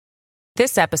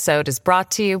This episode is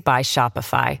brought to you by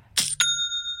Shopify.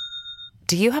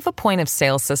 Do you have a point of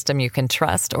sale system you can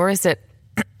trust, or is it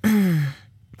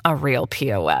a real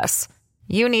POS?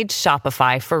 You need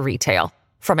Shopify for retail.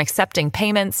 From accepting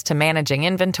payments to managing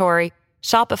inventory,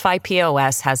 Shopify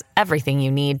POS has everything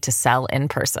you need to sell in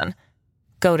person.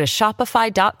 Go to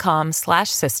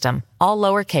shopify.com/system, all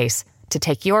lowercase, to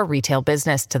take your retail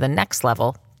business to the next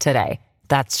level today.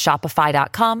 That's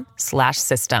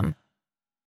shopify.com/system.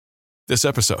 This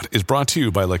episode is brought to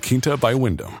you by La Quinta by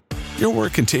Wyndham. Your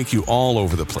work can take you all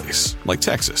over the place, like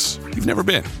Texas. You've never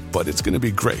been, but it's going to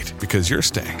be great because you're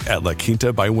staying at La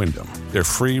Quinta by Wyndham. Their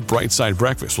free Bright Side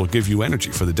breakfast will give you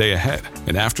energy for the day ahead.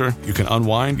 And after, you can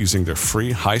unwind using their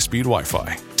free high-speed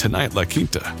Wi-Fi. Tonight, La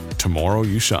Quinta. Tomorrow,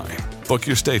 you shine. Book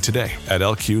your stay today at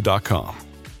lq.com.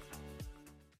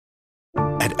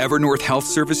 At Evernorth Health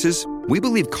Services, we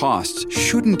believe costs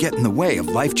shouldn't get in the way of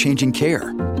life-changing care,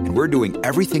 and we're doing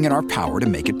everything in our power to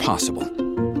make it possible.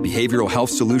 Behavioral health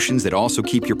solutions that also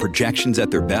keep your projections at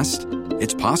their best?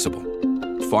 It's possible.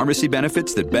 Pharmacy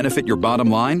benefits that benefit your bottom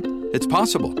line? It's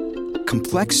possible.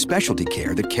 Complex specialty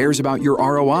care that cares about your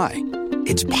ROI?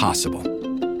 It's possible.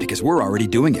 Because we're already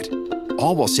doing it.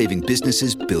 All while saving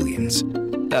businesses billions.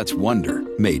 That's Wonder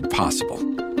made possible.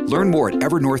 Learn more at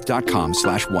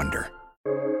evernorth.com/wonder.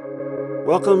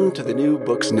 Welcome to the New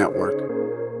Books Network.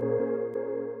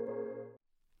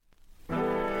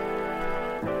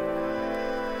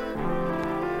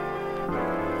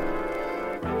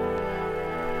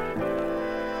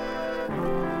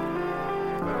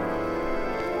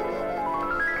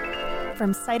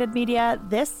 From Cited Media,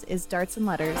 this is Darts and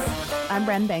Letters. I'm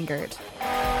Bren Bangert.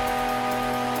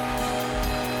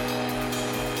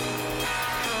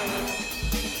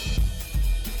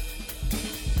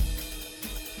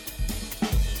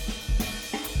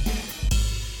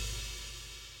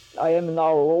 I am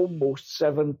now almost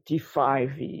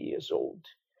 75 years old.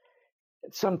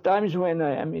 Sometimes when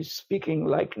I am speaking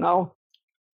like now,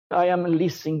 I am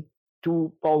listening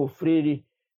to Paulo Freire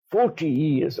 40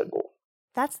 years ago.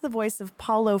 That's the voice of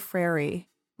Paulo Freire,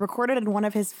 recorded in one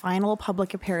of his final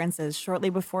public appearances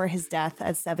shortly before his death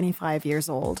at 75 years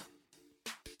old.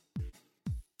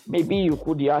 Maybe you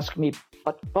could ask me,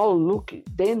 but Paulo, look,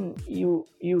 then you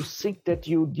think that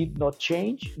you did not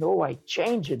change? No, I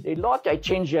changed a lot. I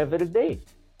change every day.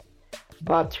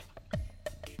 But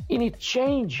in it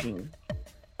changing,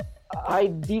 I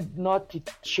did not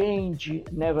change,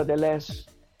 nevertheless,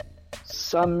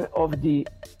 some of the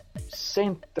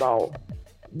central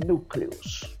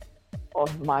nucleus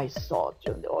of my thought.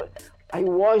 I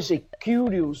was a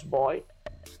curious boy,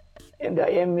 and I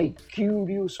am a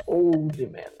curious old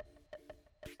man.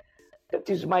 That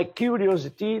is, my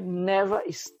curiosity never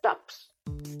stops.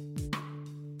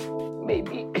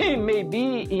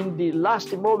 Maybe in the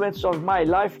last moments of my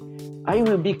life, I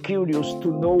will be curious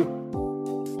to know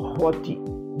what it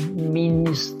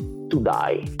means to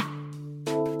die.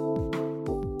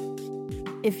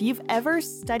 If you've ever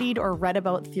studied or read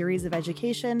about theories of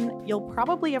education, you'll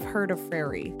probably have heard of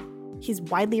Freire. He's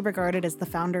widely regarded as the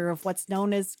founder of what's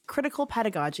known as critical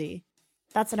pedagogy.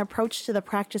 That's an approach to the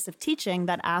practice of teaching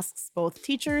that asks both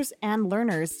teachers and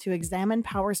learners to examine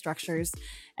power structures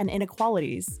and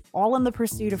inequalities, all in the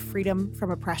pursuit of freedom from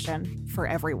oppression for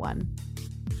everyone.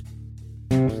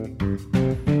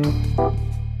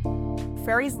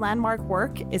 Freire's landmark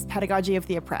work is Pedagogy of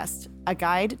the Oppressed, a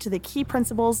guide to the key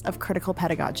principles of critical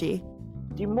pedagogy.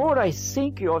 The more I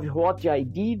think of what I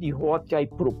did, what I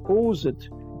proposed,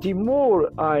 the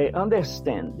more I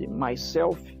understand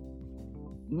myself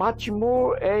much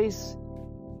more as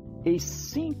a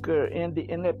thinker and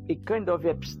a kind of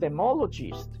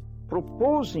epistemologist,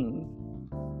 proposing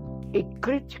a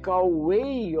critical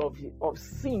way of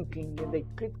thinking and a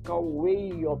critical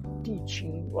way of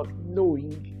teaching, of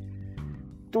knowing,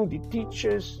 to the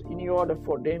teachers in order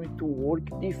for them to work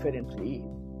differently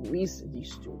with the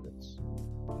students.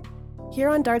 Here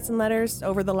on Darts and Letters,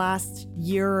 over the last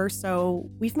year or so,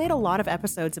 we've made a lot of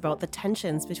episodes about the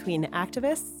tensions between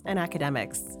activists and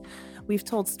academics. We've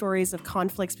told stories of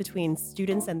conflicts between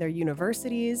students and their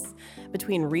universities,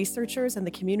 between researchers and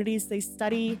the communities they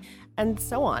study, and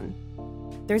so on.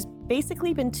 There's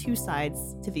basically been two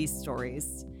sides to these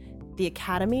stories, the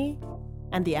academy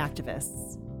and the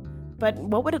activists. But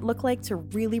what would it look like to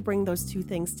really bring those two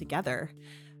things together?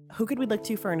 Who could we look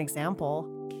to for an example?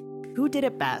 Who did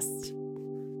it best?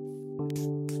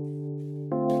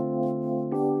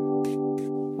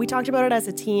 We talked about it as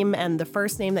a team, and the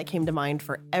first name that came to mind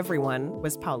for everyone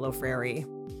was Paulo Freire.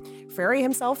 Freire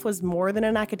himself was more than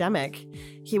an academic.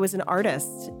 He was an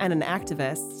artist and an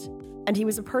activist, And he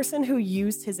was a person who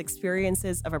used his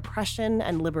experiences of oppression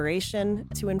and liberation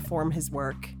to inform his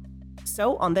work.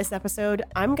 So on this episode,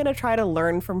 I'm going to try to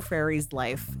learn from Freire's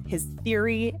life, his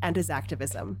theory, and his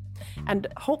activism. And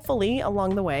hopefully,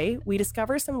 along the way, we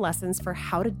discover some lessons for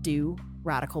how to do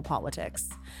radical politics,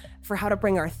 for how to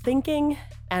bring our thinking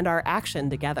and our action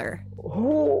together.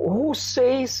 Who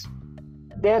says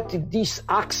that this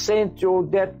accent or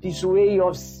that this way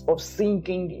of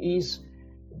thinking is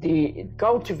the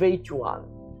cultivated one?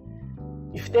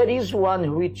 If there is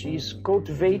one which is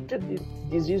cultivated,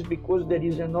 this is because there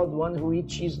is another one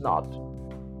which is not.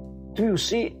 Do you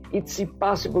see? It's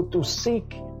impossible to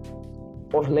think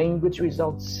of language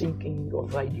without thinking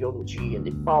of ideology and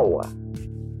the power.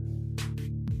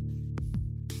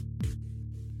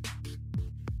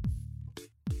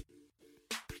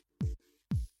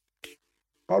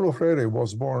 Paulo Freire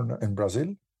was born in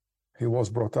Brazil. He was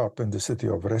brought up in the city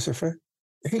of Recife.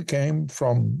 He came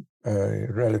from a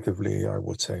relatively, I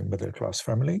would say, middle-class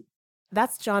family.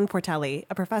 That's John Portelli,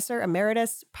 a professor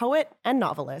emeritus, poet, and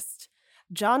novelist.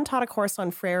 John taught a course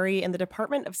on Freire in the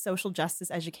Department of Social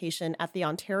Justice Education at the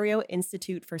Ontario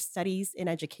Institute for Studies in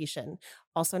Education,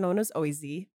 also known as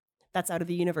OISE. That's out of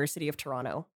the University of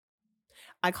Toronto.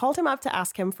 I called him up to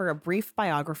ask him for a brief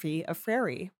biography of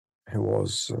Freire. He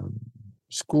was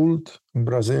schooled in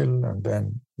Brazil and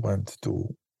then went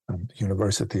to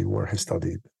university where he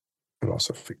studied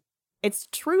philosophy. It's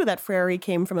true that Freire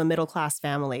came from a middle-class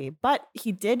family, but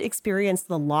he did experience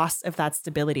the loss of that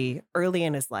stability early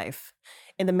in his life.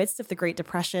 In the midst of the Great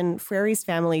Depression, Freire's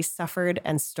family suffered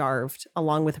and starved,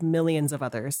 along with millions of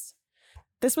others.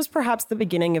 This was perhaps the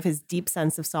beginning of his deep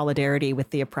sense of solidarity with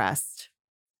the oppressed.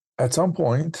 At some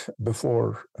point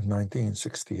before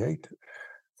 1968,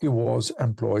 he was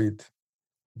employed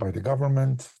by the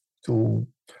government to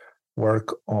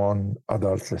work on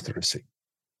adult literacy.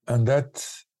 And that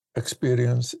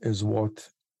experience is what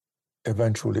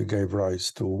eventually gave rise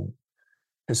to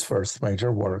his first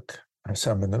major work, a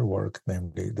seminal work,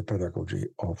 namely The Pedagogy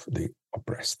of the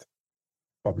Oppressed,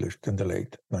 published in the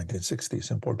late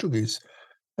 1960s in Portuguese,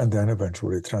 and then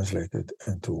eventually translated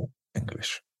into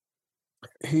English.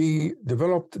 He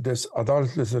developed this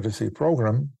adult literacy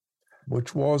program,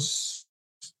 which was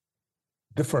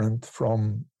different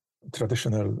from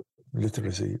traditional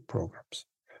literacy programs.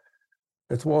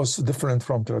 It was different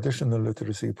from traditional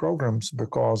literacy programs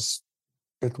because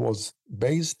it was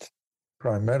based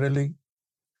primarily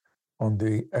on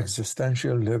the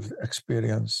existential lived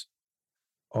experience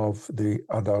of the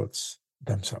adults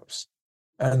themselves.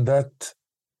 And that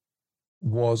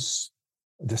was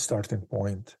the starting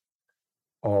point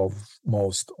of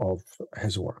most of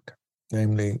his work,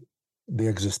 namely the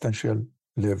existential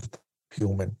lived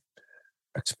human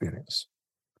experience.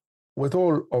 With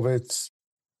all of its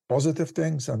positive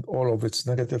things and all of its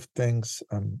negative things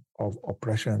of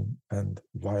oppression and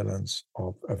violence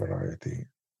of a variety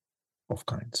of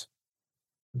kinds.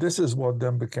 This is what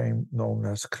then became known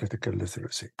as critical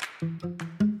literacy.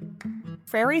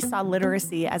 Freire saw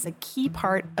literacy as a key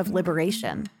part of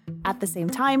liberation. At the same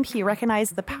time, he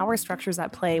recognized the power structures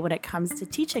at play when it comes to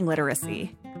teaching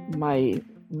literacy. My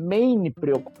main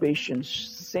preoccupation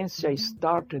since I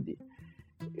started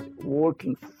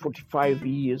working 45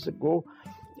 years ago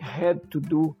had to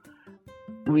do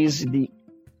with the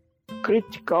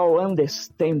critical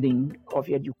understanding of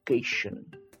education.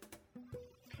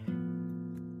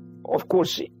 Of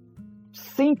course,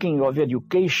 thinking of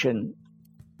education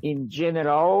in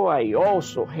general, I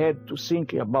also had to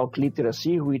think about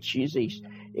literacy, which is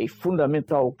a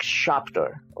fundamental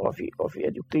chapter of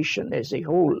education as a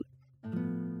whole.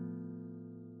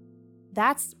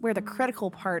 That's where the critical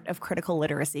part of critical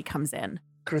literacy comes in.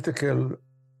 Critical,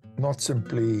 not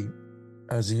simply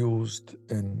as used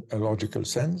in a logical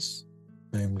sense,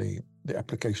 namely the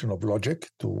application of logic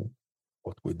to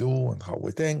what we do and how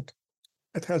we think.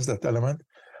 It has that element,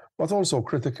 but also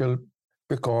critical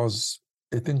because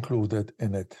it included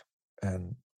in it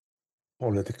an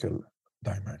political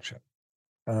dimension.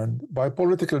 And by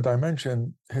political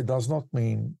dimension, he does not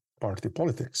mean party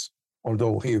politics,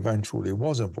 although he eventually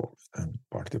was involved in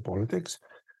party politics.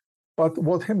 But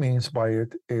what he means by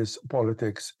it is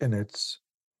politics in its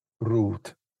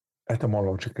root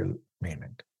etymological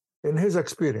meaning. In his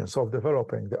experience of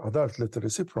developing the adult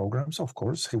literacy programs, of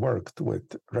course, he worked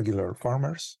with regular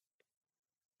farmers,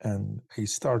 and he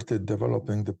started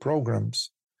developing the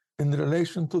programs in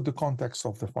relation to the context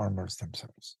of the farmers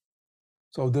themselves.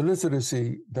 So the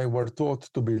literacy, they were taught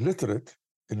to be literate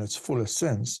in its fullest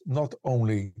sense, not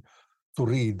only to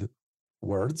read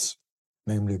words,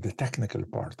 namely the technical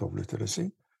part of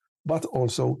literacy, but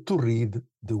also to read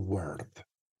the word,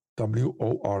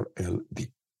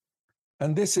 W-O-R-L-D.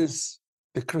 And this is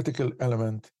the critical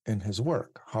element in his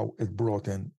work, how it brought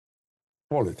in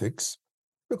politics,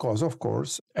 because, of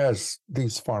course, as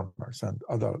these farmers and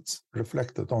adults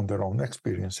reflected on their own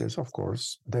experiences, of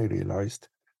course, they realized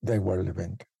they were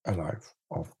living a life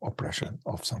of oppression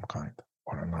of some kind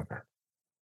or another.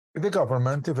 The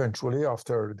government eventually,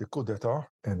 after the coup d'etat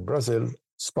in Brazil,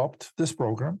 stopped this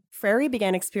program. Freire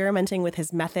began experimenting with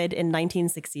his method in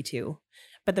 1962,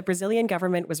 but the Brazilian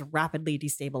government was rapidly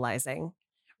destabilizing.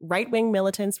 Right-wing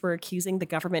militants were accusing the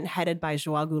government headed by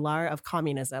João Goulart of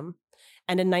communism.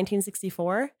 And in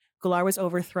 1964, Goulart was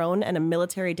overthrown and a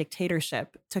military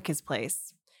dictatorship took his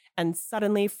place. And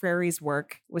suddenly, Freire's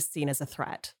work was seen as a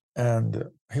threat. And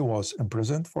he was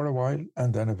imprisoned for a while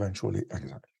and then eventually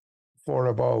exiled. For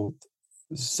about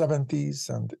 70s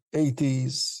and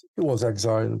 80s, he was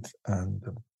exiled and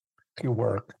he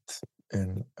worked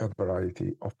in a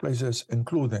variety of places,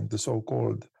 including the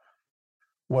so-called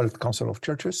World Council of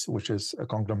Churches, which is a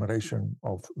conglomeration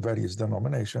of various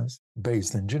denominations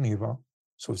based in Geneva,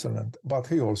 Switzerland, but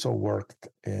he also worked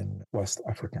in West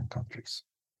African countries.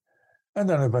 And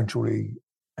then eventually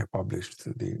I published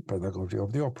The Pedagogy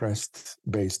of the Oppressed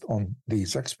based on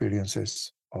these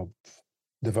experiences of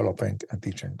developing and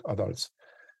teaching adults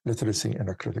literacy in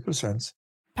a critical sense.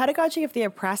 Pedagogy of the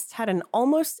Oppressed had an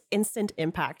almost instant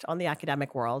impact on the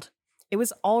academic world. It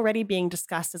was already being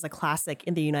discussed as a classic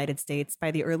in the United States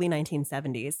by the early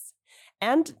 1970s.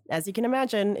 And, as you can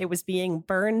imagine, it was being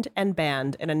burned and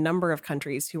banned in a number of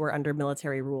countries who were under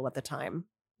military rule at the time.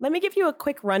 Let me give you a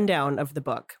quick rundown of the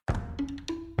book.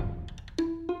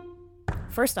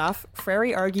 First off,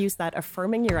 Freire argues that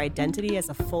affirming your identity as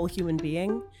a full human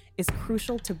being is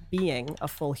crucial to being a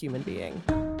full human being.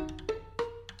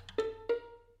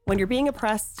 When you're being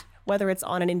oppressed, whether it's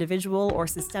on an individual or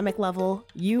systemic level,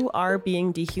 you are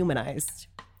being dehumanized.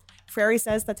 Freire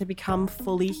says that to become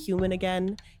fully human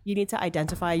again, you need to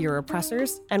identify your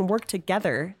oppressors and work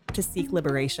together to seek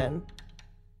liberation.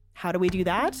 How do we do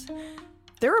that?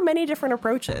 There are many different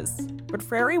approaches, but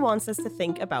Freire wants us to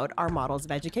think about our models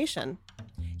of education.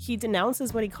 He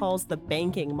denounces what he calls the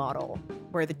banking model,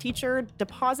 where the teacher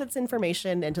deposits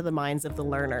information into the minds of the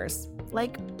learners,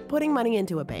 like putting money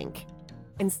into a bank.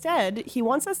 Instead, he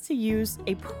wants us to use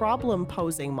a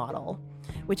problem-posing model,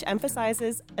 which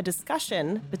emphasizes a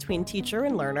discussion between teacher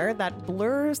and learner that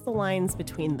blurs the lines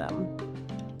between them.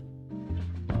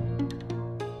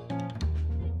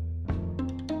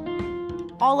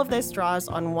 All of this draws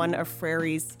on one of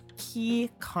Freire's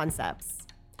key concepts,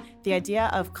 the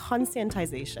idea of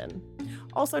conscientization,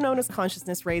 also known as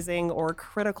consciousness raising or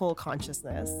critical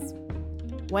consciousness.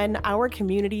 When our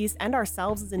communities and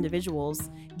ourselves as individuals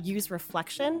use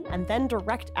reflection and then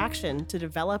direct action to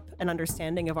develop an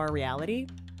understanding of our reality,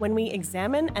 when we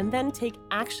examine and then take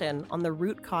action on the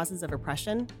root causes of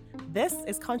oppression, this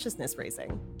is consciousness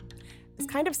raising. This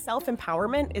kind of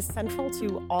self-empowerment is central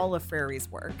to all of Freire's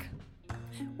work.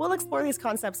 We'll explore these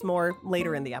concepts more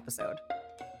later in the episode.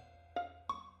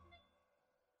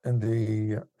 In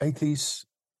the 80s,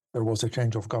 there was a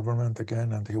change of government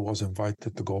again, and he was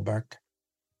invited to go back.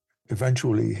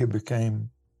 Eventually, he became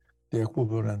the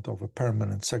equivalent of a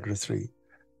permanent secretary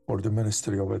for the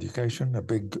Ministry of Education, a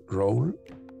big role,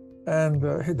 and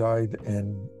he died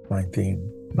in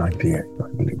 1998, I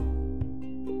believe.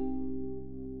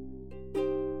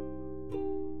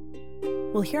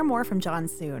 We'll hear more from John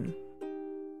soon.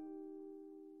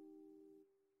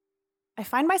 I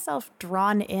find myself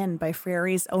drawn in by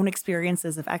Freire's own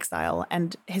experiences of exile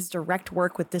and his direct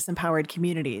work with disempowered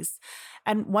communities.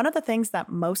 And one of the things that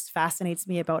most fascinates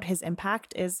me about his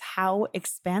impact is how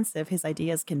expansive his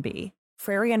ideas can be.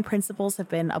 Freirean principles have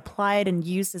been applied and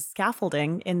used as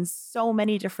scaffolding in so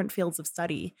many different fields of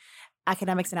study.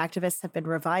 Academics and activists have been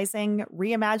revising,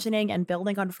 reimagining, and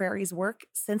building on Freire's work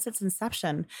since its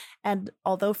inception. And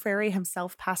although Freire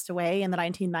himself passed away in the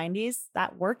 1990s,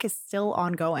 that work is still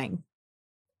ongoing.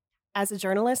 As a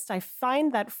journalist, I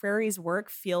find that Freire's work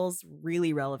feels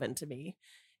really relevant to me.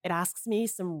 It asks me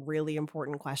some really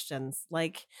important questions,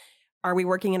 like, are we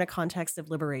working in a context of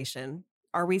liberation?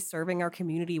 Are we serving our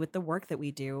community with the work that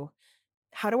we do?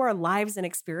 How do our lives and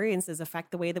experiences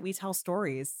affect the way that we tell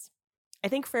stories? I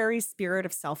think Freire's spirit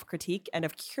of self-critique and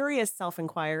of curious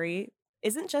self-inquiry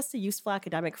isn't just a useful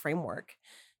academic framework.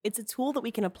 It's a tool that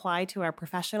we can apply to our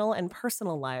professional and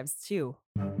personal lives, too.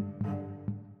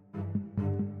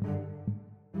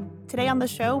 Today on the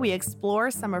show, we explore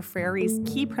some of Freire's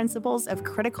key principles of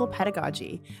critical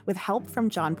pedagogy with help from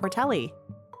John Portelli.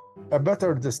 A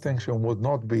better distinction would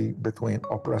not be between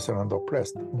oppressor and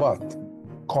oppressed, but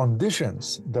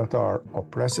conditions that are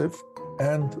oppressive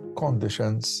and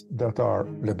conditions that are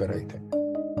liberating.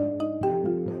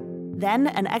 Then,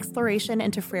 an exploration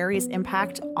into Freire's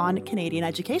impact on Canadian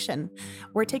education.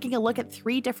 We're taking a look at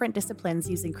 3 different disciplines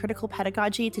using critical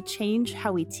pedagogy to change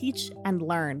how we teach and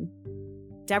learn.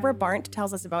 Deborah Barnt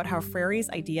tells us about how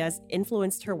Freire's ideas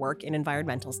influenced her work in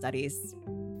environmental studies.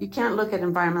 You can't look at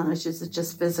environmental issues as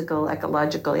just physical,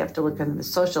 ecological. You have to look at them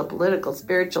as social, political,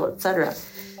 spiritual, etc.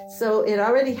 So it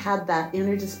already had that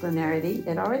interdisciplinarity.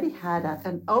 It already had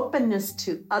an openness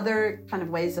to other kind of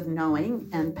ways of knowing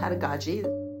and pedagogy.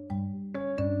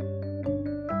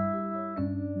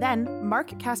 Then,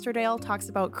 Mark Castrodale talks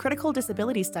about critical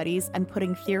disability studies and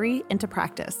putting theory into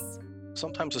practice.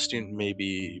 Sometimes a student may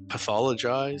be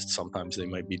pathologized, sometimes they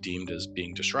might be deemed as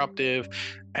being disruptive.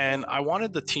 And I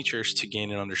wanted the teachers to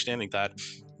gain an understanding that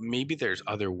maybe there's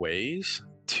other ways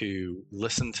to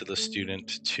listen to the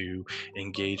student, to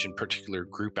engage in particular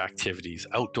group activities,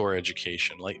 outdoor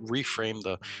education, like reframe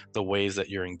the ways that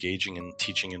you're engaging in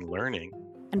teaching and learning.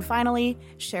 And finally,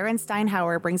 Sharon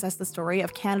Steinhauer brings us the story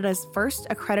of Canada's first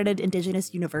accredited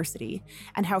Indigenous university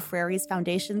and how Freire's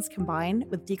foundations combine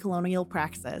with decolonial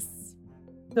praxis.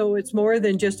 So it's more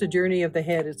than just a journey of the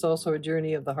head, it's also a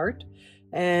journey of the heart.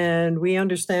 And we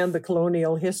understand the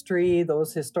colonial history,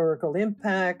 those historical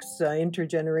impacts,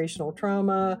 intergenerational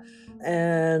trauma,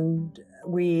 and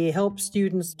we help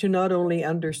students to not only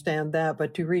understand that,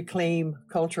 but to reclaim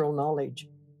cultural knowledge.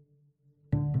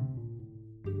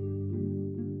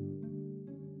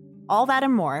 All that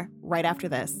and more right after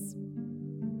this.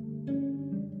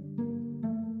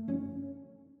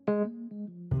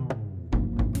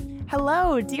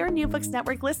 Hello, dear New Books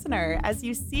Network listener. As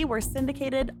you see, we're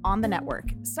syndicated on the network.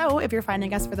 So if you're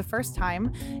finding us for the first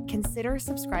time, consider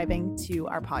subscribing to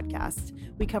our podcast.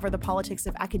 We cover the politics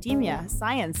of academia,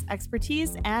 science,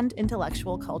 expertise, and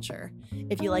intellectual culture.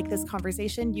 If you like this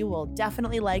conversation, you will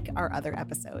definitely like our other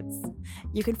episodes.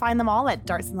 You can find them all at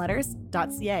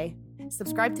dartsandletters.ca.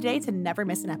 Subscribe today to never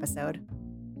miss an episode.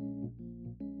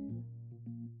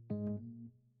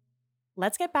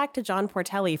 Let's get back to John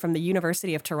Portelli from the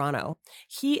University of Toronto.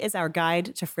 He is our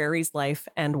guide to Freire's life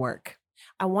and work.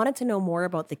 I wanted to know more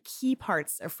about the key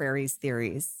parts of Freire's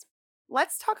theories.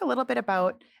 Let's talk a little bit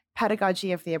about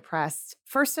pedagogy of the oppressed.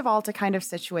 First of all, to kind of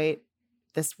situate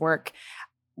this work,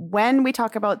 when we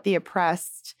talk about the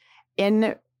oppressed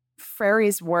in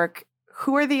Freire's work,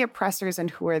 who are the oppressors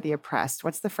and who are the oppressed?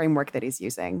 What's the framework that he's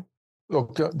using?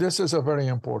 Look, this is a very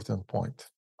important point.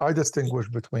 I distinguish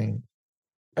between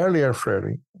earlier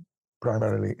Freire,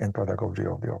 primarily in pedagogy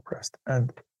of the oppressed,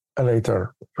 and a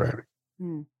later Freire.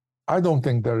 I don't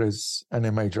think there is any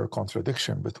major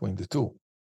contradiction between the two.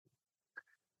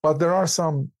 But there are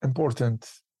some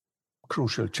important,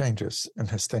 crucial changes in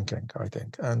his thinking, I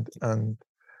think. And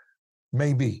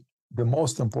maybe the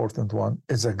most important one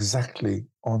is exactly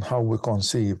on how we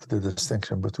conceive the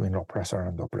distinction between oppressor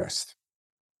and oppressed.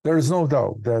 There is no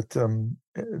doubt that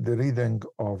the reading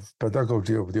of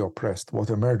pedagogy of the oppressed, what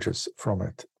emerges from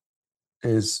it,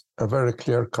 is a very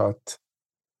clear-cut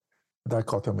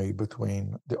dichotomy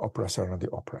between the oppressor and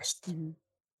the oppressed. Mm-hmm.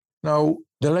 Now,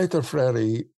 the later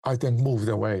Freire, I think, moved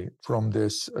away from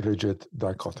this rigid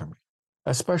dichotomy,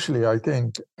 especially, I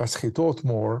think, as he taught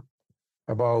more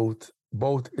about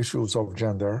both issues of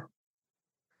gender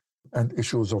and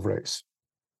issues of race.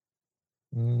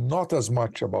 Not as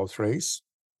much about race.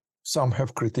 Some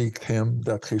have critiqued him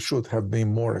that he should have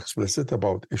been more explicit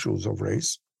about issues of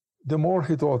race. The more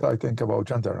he taught, I think, about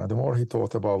gender, and the more he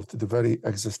taught about the very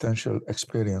existential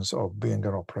experience of being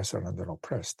an oppressor and an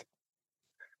oppressed,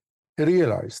 he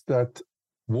realized that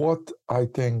what I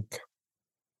think,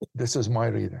 this is my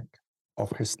reading of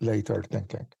his later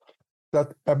thinking,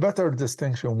 that a better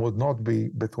distinction would not be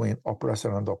between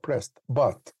oppressor and oppressed,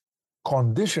 but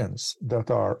conditions that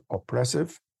are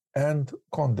oppressive and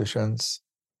conditions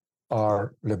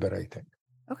are liberating.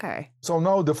 Okay. So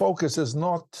now the focus is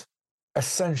not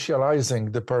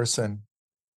essentializing the person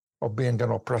of being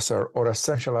an oppressor or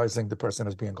essentializing the person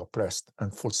as being oppressed,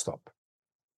 and full stop.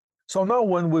 So now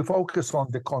when we focus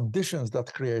on the conditions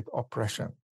that create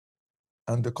oppression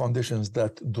and the conditions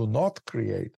that do not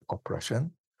create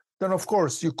oppression, then of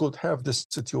course you could have this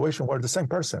situation where the same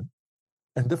person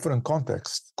in different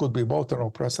contexts could be both an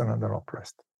oppressor and an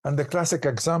oppressed. And the classic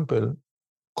example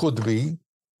could be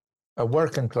a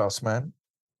working class man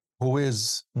who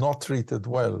is not treated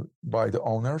well by the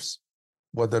owners,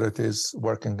 whether it is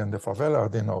working in the favela,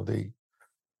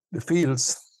 the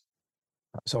fields.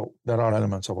 So there are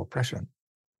elements of oppression.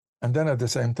 And then at the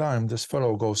same time, this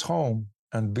fellow goes home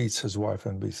and beats his wife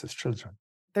and beats his children.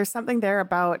 There's something there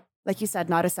about, like you said,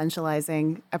 not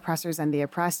essentializing oppressors and the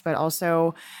oppressed, but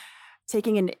also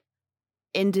taking an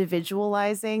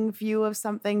individualizing view of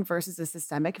something versus a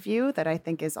systemic view that I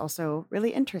think is also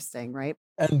really interesting, right?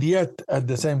 And yet, at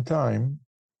the same time,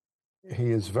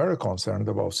 he is very concerned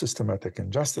about systematic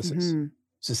injustices,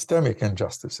 systemic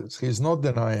injustices. He's not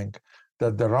denying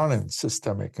that there aren't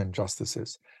systemic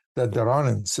injustices, that there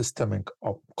aren't systemic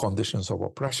conditions of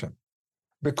oppression.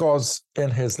 Because in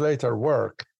his later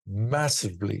work,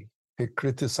 massively, he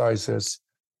criticizes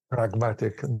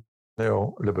pragmatic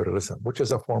neoliberalism, which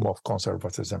is a form of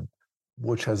conservatism,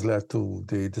 which has led to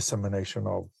the dissemination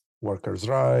of workers'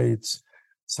 rights,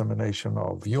 dissemination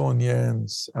of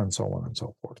unions, and so on and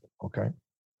so forth. Okay.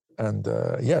 And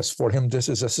yes, for him, this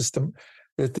is a system.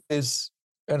 It is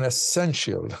an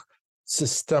essential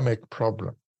systemic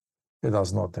problem. He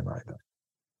does not deny that.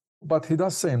 But he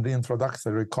does say in the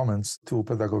introductory comments to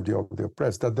Pedagogy of the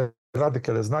Oppressed that the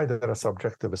radical is neither a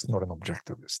subjectivist nor an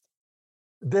objectivist.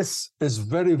 This is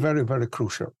very, very, very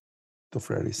crucial to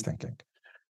Freire's thinking.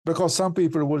 Because some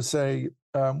people will say,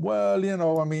 well,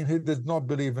 he did not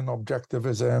believe in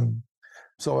objectivism,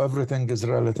 so everything is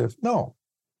relative. No,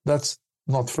 that's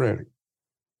not Freire.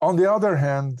 On the other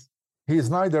hand,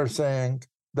 he's neither saying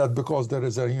that because there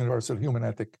is a universal human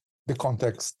ethic, the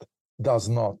context does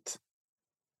not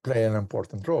play an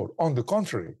important role. On the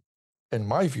contrary, in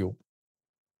my view,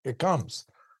 it comes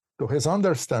to his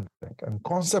understanding and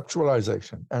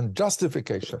conceptualization and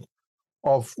justification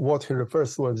of what he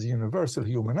refers to as universal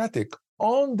human ethic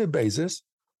on the basis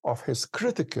of his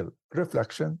critical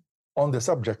reflection on the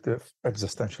subjective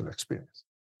existential experience.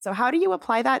 So how do you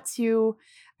apply that to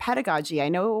pedagogy? I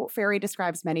know Freire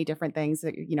describes many different things.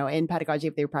 In Pedagogy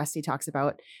of the Oppressed, he talks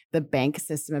about the bank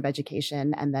system of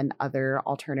education and then other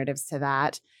alternatives to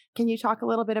that. Can you talk a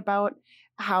little bit about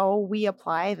how we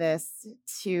apply this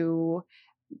to,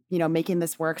 making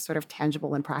this work sort of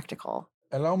tangible and practical?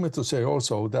 Allow me to say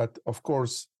also that, of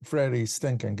course, Freire's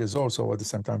thinking is also at the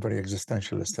same time very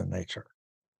existentialist in nature.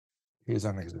 He is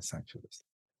an existentialist.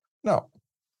 Now,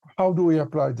 how do we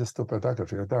apply this to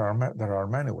pedagogy? There are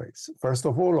many ways. First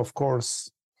of all, of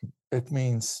course, it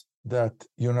means that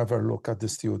you never look at the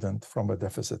student from a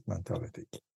deficit mentality.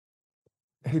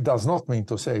 He does not mean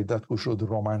to say that we should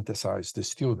romanticize the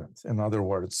student. In other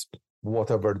words,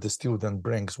 whatever the student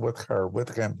brings with her,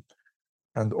 with him,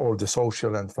 and all the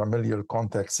social and familial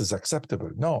context is acceptable.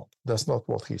 No, that's not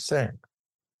what he's saying.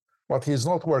 But he's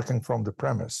not working from the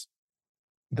premise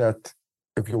that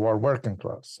if you are working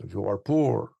class, if you are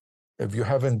poor, if you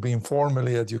haven't been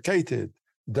formally educated,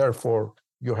 therefore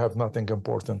you have nothing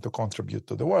important to contribute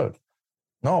to the world.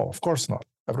 No, of course not.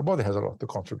 Everybody has a lot to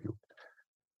contribute.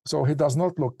 So he does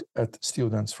not look at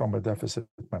students from a deficit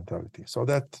mentality. So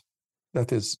that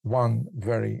is one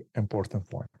very important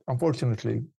point.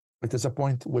 Unfortunately, it is a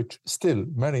point which still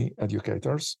many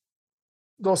educators,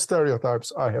 those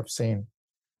stereotypes I have seen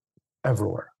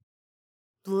everywhere.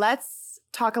 Let's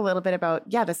talk a little bit about,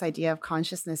 this idea of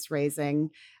consciousness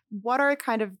raising. What are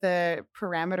kind of the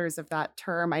parameters of that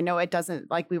term? I know it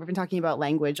doesn't, like we've been talking about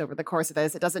language over the course of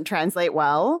this, it doesn't translate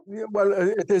well. Yeah, well,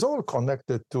 it is all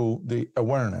connected to the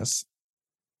awareness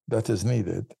that is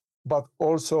needed, but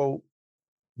also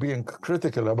being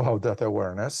critical about that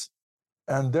awareness,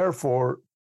 and therefore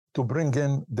to bring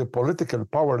in the political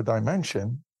power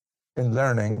dimension in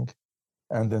learning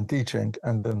and in teaching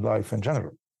and in life in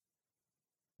general.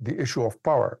 The issue of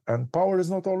power, and power is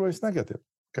not always negative.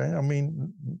 Okay,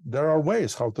 there are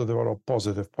ways how to develop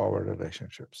positive power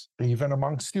relationships, even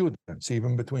among students,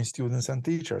 even between students and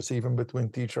teachers, even between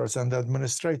teachers and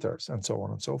administrators, and so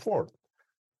on and so forth.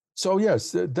 So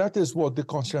yes, that is what the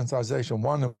conscientization,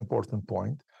 one important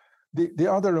point. The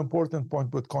other important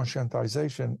point with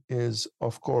conscientization is,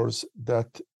 of course,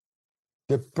 that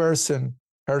the person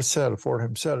herself or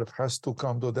himself has to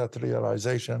come to that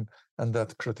realization and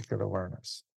that critical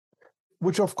awareness,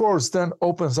 which of course then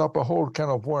opens up a whole can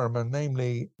of worms. And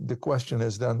namely, the question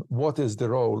is then, what is the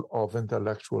role of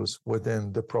intellectuals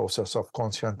within the process of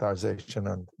conscientization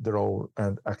and the role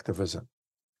and activism?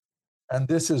 And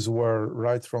this is where,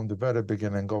 right from the very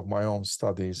beginning of my own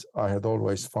studies, I had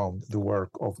always found the work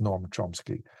of Noam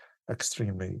Chomsky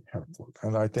extremely helpful.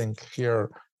 And I think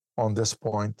here on this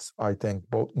point, I think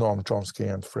both Noam Chomsky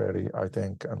and Freire,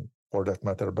 and for that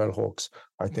matter, bell hooks,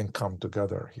 come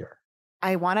together here.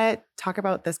 I want to talk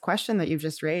about this question that you've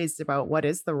just raised about what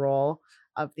is the role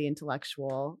of the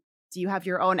intellectual. Do you have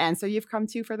your own answer you've come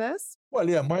to for this? Well,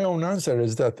 yeah, my own answer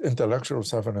is that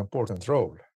intellectuals have an important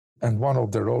role. And one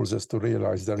of the roles is to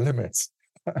realize their limits.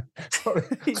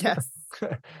 Yes.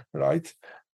 Right?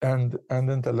 And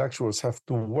intellectuals have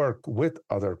to work with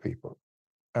other people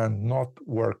and not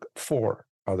work for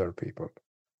other people.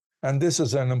 And this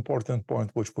is an important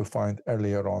point which we find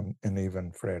earlier on in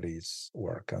even Freire's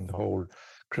work and the whole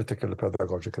critical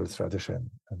pedagogical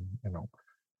tradition. And,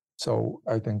 so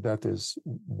I think that is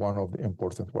one of the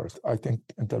important words. I think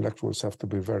intellectuals have to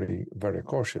be very, very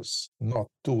cautious, not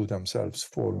to themselves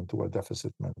fall into a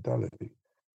deficit mentality.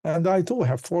 And I too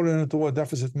have fallen into a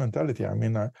deficit mentality. I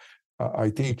mean, I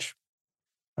teach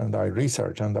and I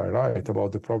research and I write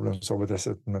about the problems of a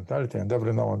deficit mentality. And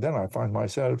every now and then I find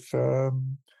myself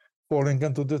falling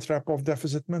into the trap of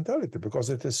deficit mentality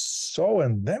because it is so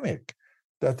endemic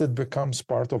that it becomes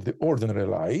part of the ordinary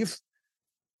life.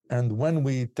 And when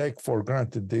we take for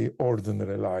granted the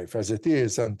ordinary life as it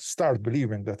is and start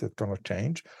believing that it cannot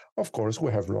change, of course, we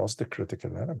have lost the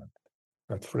critical element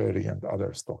that Freire and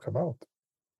others talk about.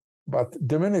 But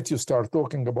the minute you start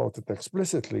talking about it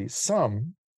explicitly,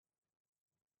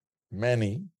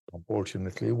 many,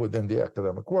 unfortunately, within the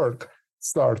academic work,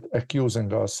 start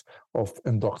accusing us of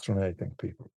indoctrinating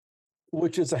people,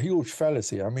 which is a huge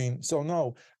fallacy. I mean, so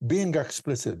now being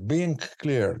explicit, being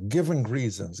clear, giving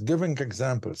reasons, giving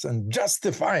examples, and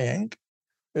justifying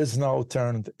is now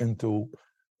turned into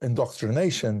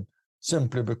indoctrination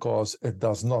simply because it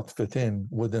does not fit in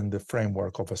within the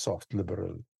framework of a soft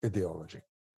liberal ideology.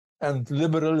 And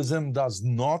liberalism does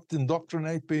not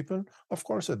indoctrinate people? Of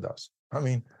course it does. I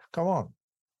mean, come on.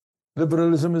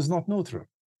 Liberalism is not neutral.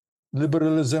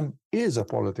 Liberalism is a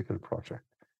political project.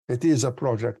 It is a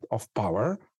project of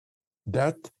power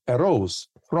that arose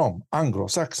from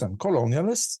Anglo-Saxon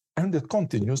colonialists, and it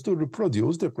continues to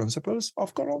reproduce the principles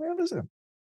of colonialism.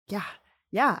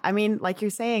 Yeah. I mean, like you're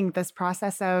saying, this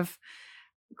process of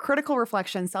critical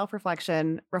reflection,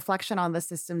 self-reflection, reflection on the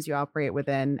systems you operate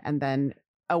within, and then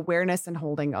awareness and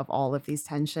holding of all of these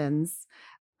tensions.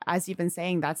 As you've been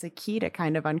saying, that's a key to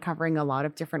kind of uncovering a lot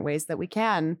of different ways that we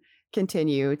can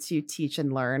continue to teach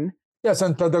and learn. Yes,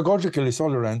 and pedagogically,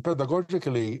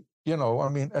 I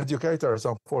mean, educators,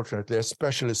 unfortunately,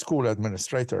 especially school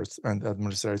administrators and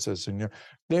administrators,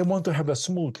 they want to have a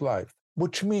smooth life,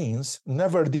 which means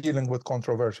never dealing with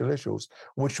controversial issues,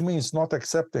 which means not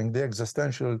accepting the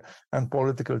existential and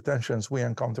political tensions we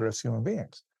encounter as human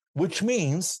beings, which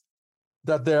means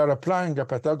that they are applying a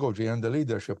pedagogy and a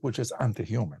leadership which is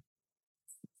anti-human.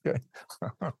 Okay.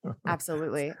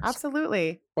 Absolutely.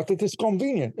 But it is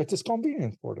convenient. It is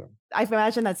convenient for them. I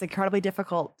imagine that's incredibly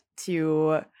difficult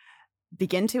to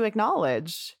begin to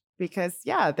acknowledge because,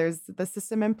 there's the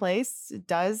system in place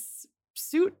does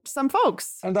suit some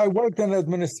folks. And I worked in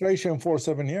administration for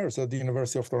 7 years at the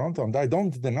University of Toronto, and I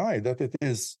don't deny that it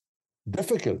is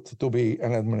difficult to be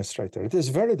an administrator. It is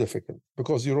very difficult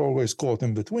because you're always caught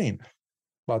in between.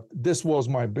 But this was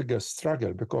my biggest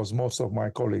struggle because most of my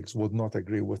colleagues would not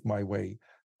agree with my way,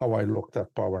 how I looked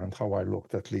at power and how I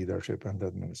looked at leadership and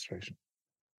administration,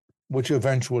 which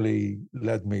eventually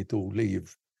led me to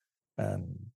leave.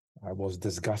 And I was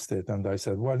disgusted. And I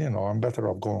said, well, I'm better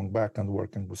off going back and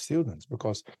working with students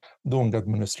because doing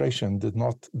administration did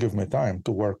not give me time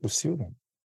to work with students.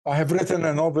 I have written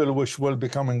a novel which will be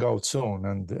coming out soon,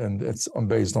 and it's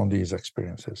based on these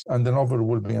experiences. And the novel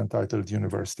will be entitled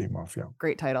University Mafia.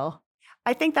 Great title.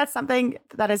 I think that's something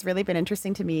that has really been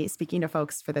interesting to me, speaking to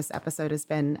folks for this episode, has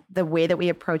been the way that we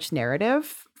approach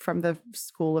narrative from the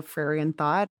school of Freirean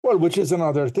thought. Well, which is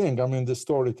another thing. I mean, the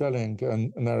storytelling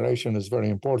and narration is very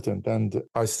important. And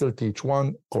I still teach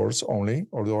one course only,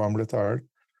 although I'm retired.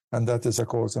 And that is a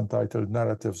course entitled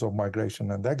Narratives of Migration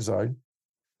and Exile,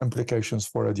 Implications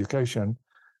for Education.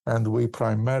 And we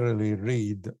primarily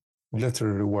read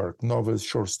literary work, novels,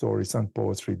 short stories, and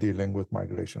poetry dealing with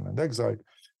migration and exile.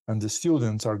 And the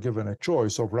students are given a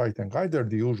choice of writing either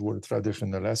the usual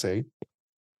traditional essay,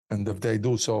 and if they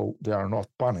do so, they are not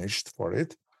punished for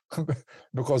it,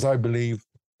 because I believe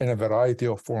in a variety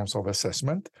of forms of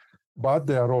assessment, but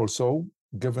they are also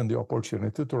given the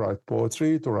opportunity to write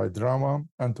poetry, to write drama,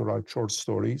 and to write short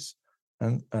stories,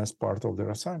 and as part of their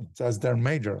assignments, as their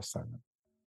major assignment.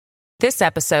 This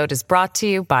episode is brought to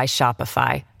you by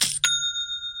Shopify.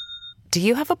 Do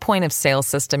you have a point of sale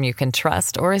system you can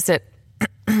trust, or is it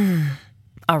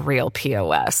a real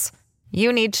POS?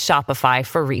 You need Shopify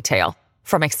for retail.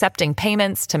 From accepting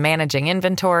payments to managing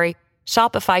inventory,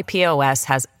 Shopify POS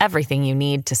has everything you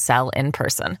need to sell in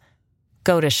person.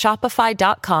 Go to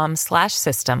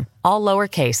shopify.com/system, all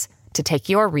lowercase, to take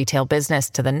your retail business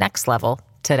to the next level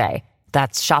today.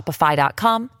 That's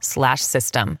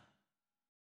shopify.com/system.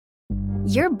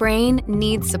 Your brain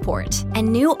needs support,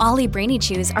 and new Ollie Brainy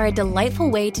Chews are a delightful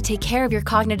way to take care of your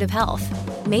cognitive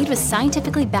health. Made with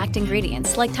scientifically backed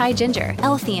ingredients like Thai ginger,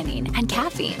 L-theanine, and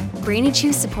caffeine, Brainy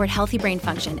Chews support healthy brain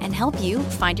function and help you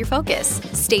find your focus,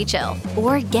 stay chill,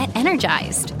 or get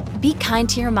energized. Be kind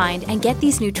to your mind and get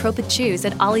these nootropic chews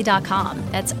at olly.com.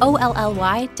 That's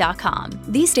OLLY.com.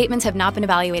 These statements have not been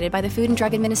evaluated by the Food and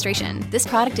Drug Administration. This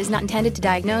product is not intended to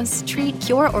diagnose, treat,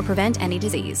 cure, or prevent any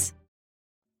disease.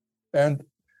 And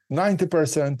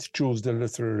 90% choose the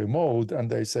literary mode, and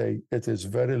they say it is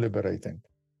very liberating.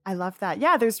 I love that.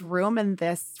 Yeah, there's room in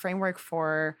this framework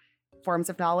for forms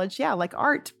of knowledge. Yeah, like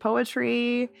art,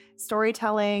 poetry,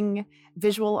 storytelling,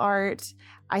 visual art.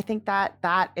 I think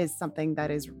that is something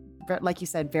that is, like you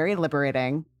said, very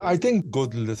liberating. I think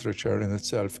good literature in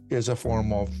itself is a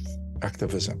form of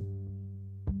activism.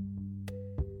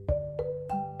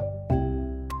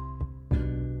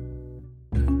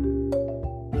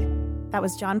 That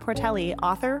was John Portelli,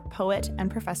 author, poet, and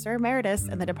professor emeritus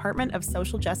in the Department of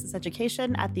Social Justice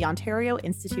Education at the Ontario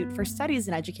Institute for Studies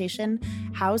in Education,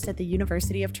 housed at the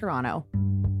University of Toronto.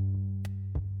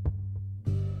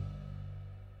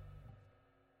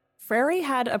 Freire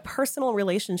had a personal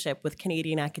relationship with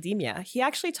Canadian academia. He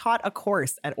actually taught a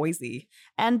course at OISE.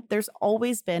 And there's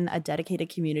always been a dedicated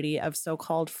community of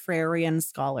so-called Freirean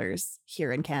scholars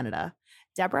here in Canada.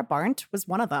 Deborah Barnt was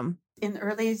one of them. In the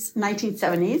early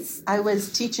 1970s, I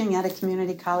was teaching at a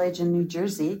community college in New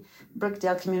Jersey,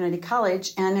 Brookdale Community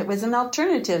College, and it was an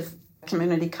alternative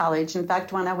community college. In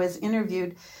fact, when I was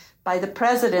interviewed by the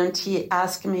president, he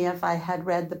asked me if I had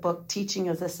read the book Teaching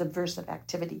as a Subversive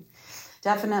Activity.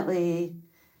 Definitely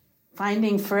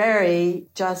finding Freire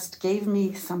just gave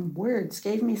me some words,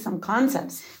 gave me some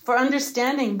concepts for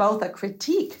understanding both a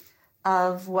critique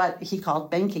of what he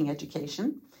called banking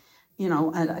education, you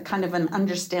know, a kind of an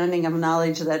understanding of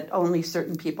knowledge that only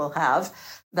certain people have,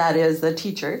 that is the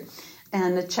teacher,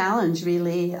 and a challenge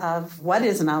really of what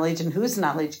is knowledge and whose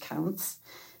knowledge counts,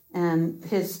 and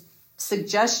his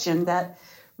suggestion that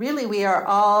really we are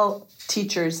all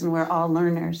teachers and we're all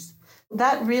learners.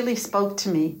 That really spoke to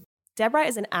me. Deborah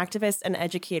is an activist and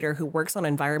educator who works on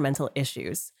environmental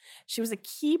issues. She was a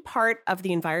key part of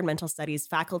the environmental studies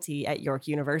faculty at York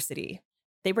University.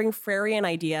 They bring Freirean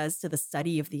ideas to the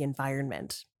study of the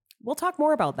environment. We'll talk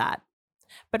more about that.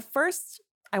 But first,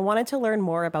 I wanted to learn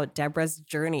more about Deborah's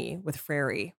journey with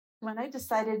Freire. When I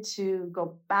decided to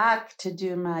go back to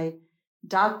do my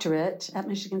doctorate at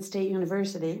Michigan State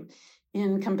University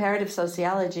in comparative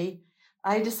sociology,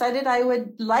 I decided I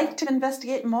would like to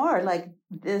investigate more like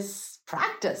this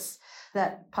practice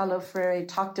that Paulo Freire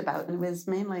talked about. And it was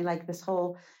mainly like this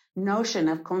whole notion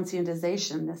of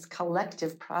conscientization, this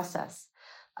collective process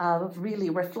of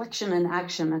really reflection and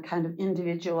action, a kind of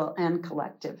individual and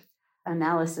collective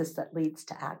analysis that leads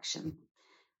to action.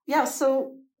 Yeah,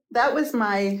 so that was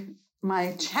my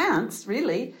chance,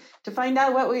 really, to find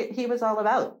out what he was all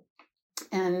about.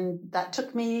 And that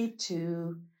took me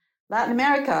to Latin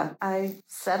America. I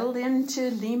settled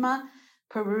into Lima,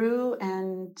 Peru,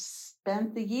 and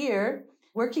spent the year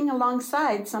working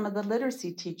alongside some of the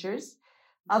literacy teachers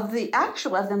of the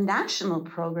national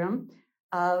program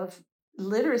of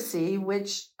literacy,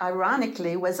 which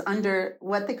ironically was under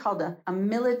what they called a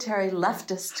military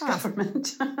leftist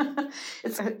government.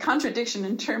 It's a contradiction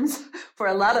in terms for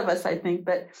a lot of us, I think.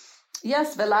 But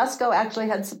yes, Velasco actually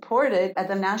had supported at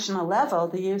the national level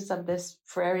the use of this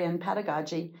Freirean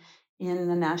pedagogy in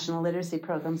the national literacy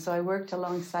program. So I worked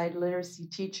alongside literacy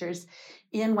teachers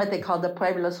in what they called the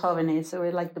pueblos jóvenes, so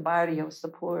we're like the barrios, the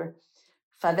poor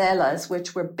favelas,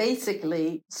 which were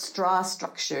basically straw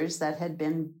structures that had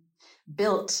been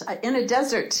built in a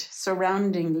desert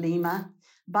surrounding Lima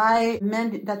by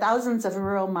the thousands of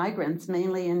rural migrants,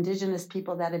 mainly indigenous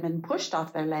people that had been pushed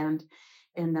off their land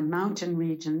in the mountain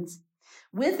regions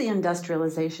with the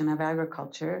industrialization of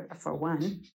agriculture, for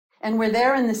one, and were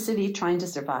there in the city trying to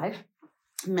survive.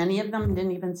 Many of them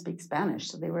didn't even speak Spanish,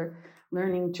 so they were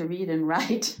learning to read and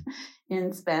write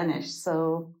in Spanish.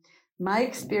 So my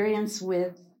experience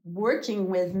with working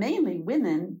with mainly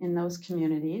women in those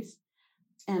communities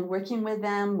and working with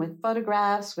them with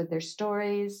photographs, with their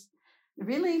stories,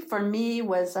 really for me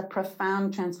was a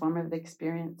profound transformative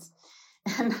experience.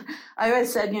 And I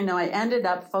always said, I ended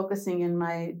up focusing in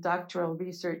my doctoral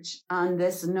research on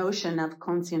this notion of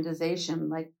conscientization,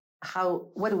 like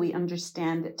what do we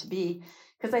understand it to be?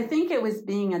 Because I think it was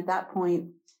being at that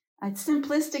point, I'd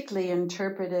simplistically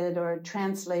interpreted or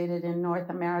translated in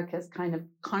North America as kind of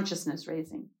consciousness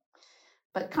raising.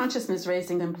 But consciousness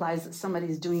raising implies that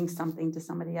somebody's doing something to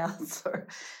somebody else.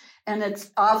 And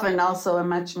it's often also a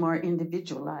much more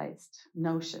individualized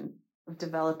notion of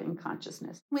developing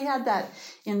consciousness. We had that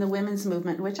in the women's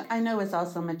movement, which I know is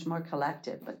also much more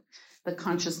collective, but the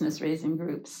consciousness raising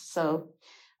groups. So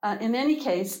in any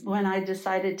case, when I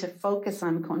decided to focus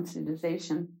on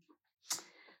conscientization,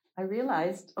 I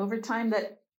realized over time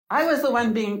that I was the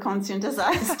one being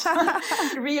conscientized.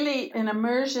 Really, an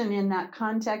immersion in that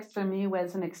context for me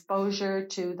was an exposure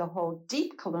to the whole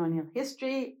deep colonial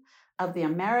history of the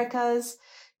Americas,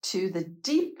 to the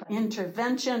deep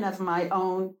intervention of my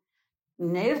own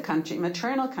native country,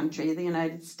 maternal country, the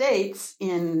United States,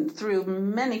 through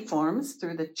many forms,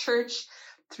 through the church,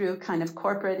 through kind of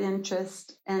corporate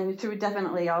interest, and through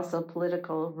definitely also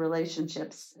political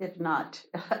relationships, if not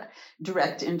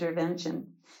direct intervention.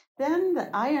 Then the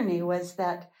irony was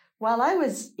that while I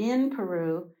was in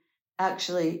Peru,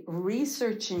 actually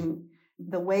researching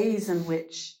the ways in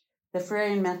which the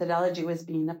Freirean methodology was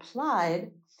being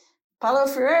applied, Paulo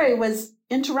Freire was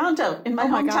in Toronto, in my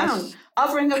hometown,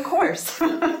 offering a course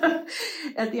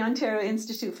at the Ontario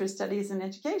Institute for Studies in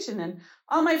Education. And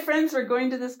all my friends were going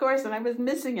to this course and I was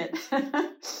missing it.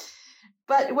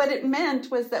 But what it meant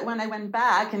was that when I went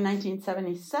back in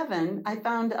 1977, I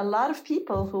found a lot of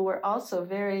people who were also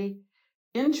very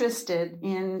interested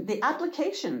in the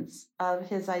applications of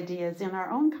his ideas in our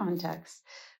own context.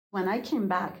 When I came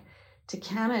back to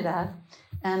Canada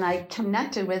and I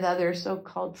connected with other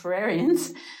so-called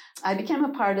Freireans, I became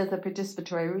a part of the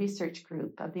participatory research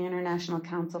group of the International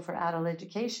Council for Adult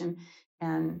Education.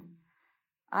 And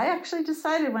I actually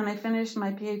decided when I finished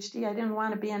my PhD, I didn't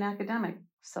want to be an academic.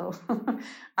 So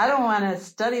I don't want to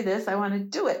study this. I want to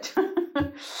do it.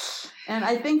 And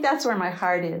I think that's where my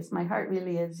heart is. My heart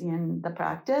really is in the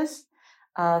practice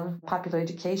of popular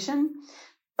education.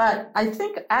 But I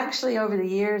think actually over the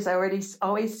years, I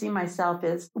always see myself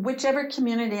as whichever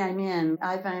community I'm in,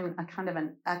 I'm in a kind of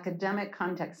an academic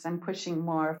context. I'm pushing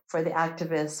more for the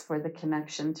activists, for the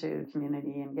connection to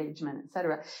community engagement, et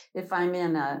cetera. If I'm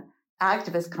in a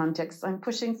activist context, I'm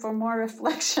pushing for more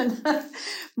reflection,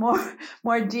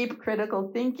 more deep critical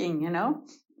thinking,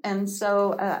 And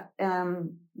so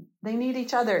they need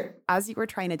each other. As you were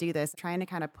trying to do this, trying to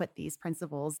kind of put these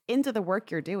principles into the work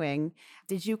you're doing,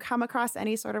 did you come across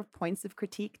any sort of points of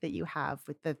critique that you have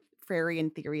with the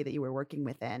Freirean theory that you were working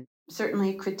within?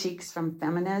 Certainly critiques from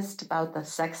feminists about the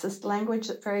sexist language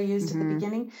that Freire used at the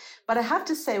beginning. But I have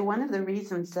to say, one of the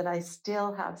reasons that I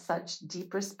still have such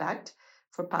deep respect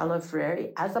for Paulo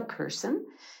Freire as a person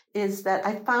is that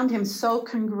I found him so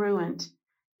congruent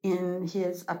in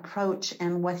his approach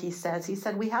and what he says. He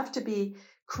said we have to be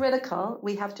critical,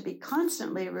 we have to be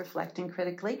constantly reflecting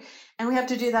critically, and we have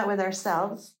to do that with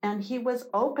ourselves. And he was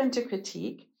open to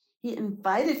critique, he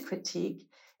invited critique,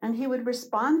 and he would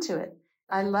respond to it.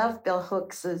 I love Bell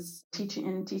Hooks's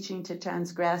Teaching to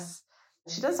Transgress.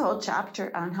 She does a whole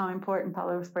chapter on how important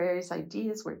Paulo Freire's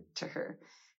ideas were to her.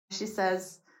 She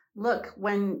says, look,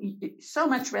 when so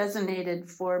much resonated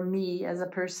for me as a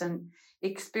person,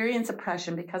 experience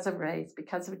oppression because of race,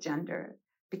 because of gender,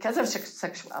 because of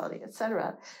sexuality,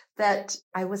 etc., that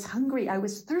I was hungry, I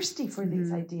was thirsty for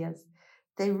these ideas.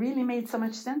 They really made so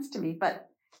much sense to me. But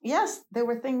yes, there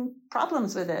were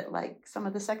problems with it, like some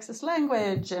of the sexist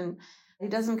language, and he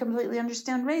doesn't completely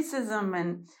understand racism.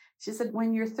 And she said,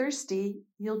 when you're thirsty,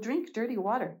 you'll drink dirty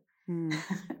water.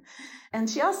 And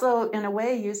she also, in a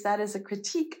way, used that as a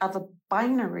critique of a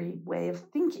binary way of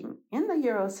thinking in the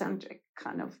Eurocentric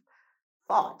kind of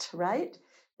thought, right?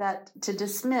 That to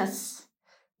dismiss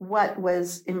what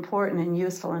was important and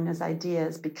useful in his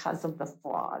ideas because of the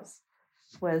flaws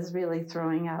was really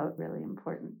throwing out really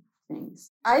important things.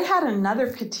 I had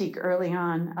another critique early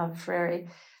on of Freire,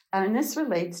 and this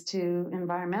relates to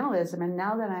environmentalism. And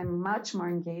now that I'm much more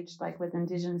engaged, like with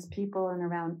Indigenous people and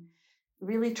around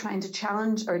really trying to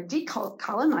challenge or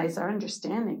decolonize our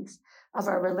understandings of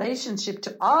our relationship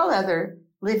to all other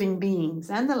living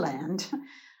beings and the land,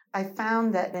 I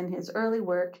found that in his early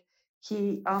work,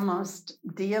 he almost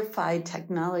deified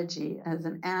technology as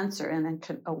an answer and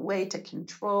a way to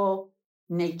control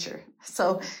nature.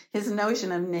 So his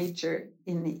notion of nature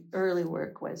in the early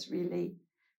work was really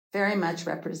very much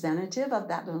representative of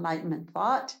that Enlightenment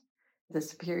thought, the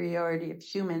superiority of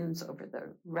humans over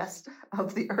the rest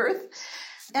of the earth.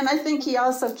 And I think he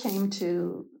also came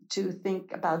to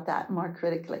think about that more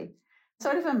critically.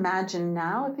 Sort of imagine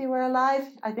now, if he were alive,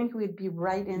 I think we'd be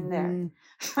right in there,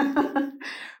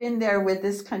 in there with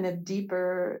this kind of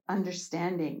deeper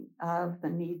understanding of the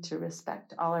need to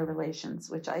respect all our relations,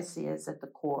 which I see as at the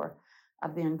core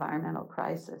of the environmental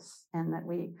crisis, and that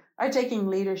we are taking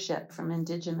leadership from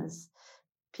Indigenous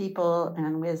people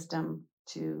and wisdom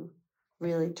to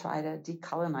really try to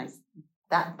decolonize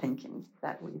that thinking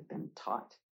that we've been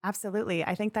taught. Absolutely.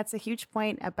 I think that's a huge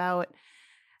point about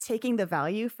taking the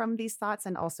value from these thoughts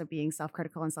and also being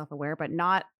self-critical and self-aware, but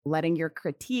not letting your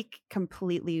critique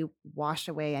completely wash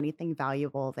away anything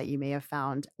valuable that you may have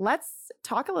found. Let's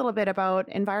talk a little bit about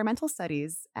environmental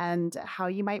studies and how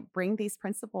you might bring these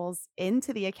principles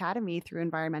into the academy through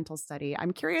environmental study.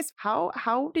 I'm curious,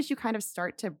 how did you kind of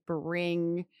start to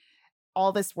bring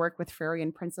all this work with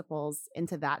Freirean principles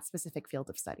into that specific field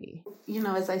of study? You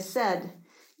know, as I said,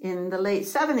 in the late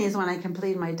 70s, when I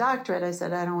completed my doctorate, I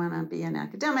said, I don't want to be an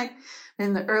academic.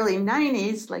 In the early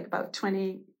 90s, like about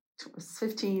 18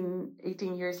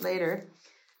 years later,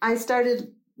 I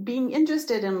started being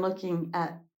interested in looking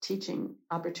at teaching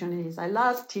opportunities. I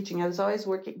loved teaching. I was always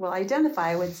working,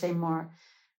 I would say more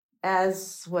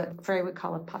as what Freire would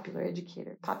call a popular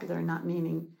educator. Popular not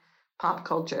meaning pop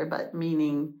culture, but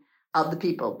meaning of the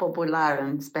people. Popular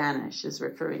in Spanish is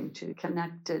referring to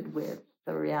connected with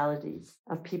the realities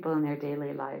of people in their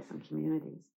daily lives and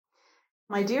communities.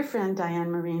 My dear friend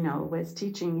Diane Marino was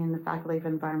teaching in the Faculty of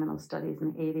Environmental Studies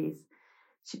in the 80s.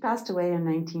 She passed away in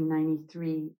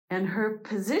 1993, and her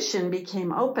position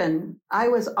became open. I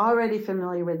was already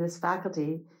familiar with this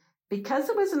faculty because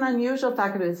it was an unusual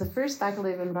faculty. It was the first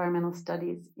Faculty of Environmental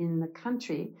Studies in the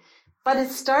country. But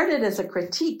it started as a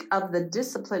critique of the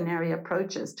disciplinary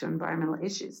approaches to environmental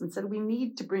issues and said we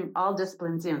need to bring all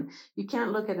disciplines in. You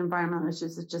can't look at environmental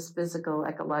issues as just physical,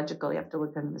 ecological. You have to look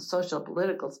at them as social,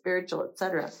 political, spiritual,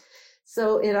 etc.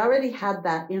 So it already had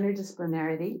that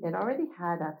interdisciplinarity. It already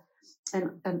had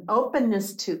an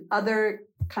openness to other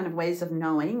kind of ways of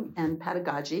knowing and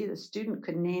pedagogy. The student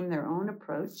could name their own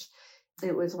approach.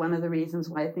 It was one of the reasons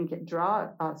why I think it drew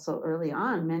so early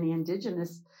on many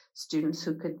Indigenous students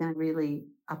who could then really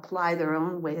apply their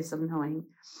own ways of knowing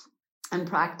and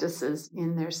practices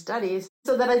in their studies.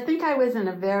 So that I think I was in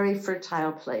a very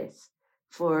fertile place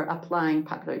for applying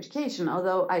popular education.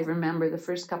 Although I remember the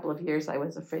first couple of years, I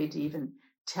was afraid to even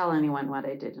tell anyone what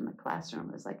I did in the classroom.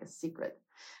 It was like a secret.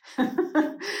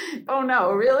 Oh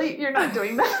no, really? You're not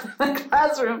doing that in the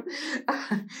classroom?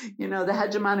 You know, the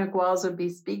hegemonic walls would be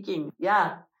speaking.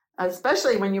 Yeah,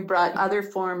 especially when you brought other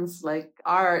forms like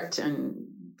art and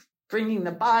bringing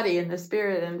the body and the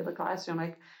spirit into the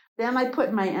classroom. Then I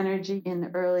put my energy in the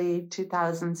early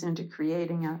 2000s into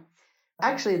creating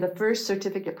actually the first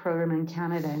certificate program in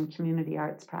Canada in community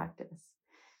arts practice.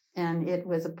 And it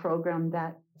was a program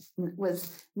that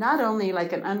was not only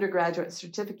like an undergraduate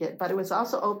certificate, but it was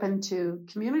also open to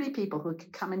community people who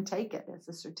could come and take it as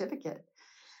a certificate.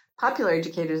 Popular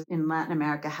educators in Latin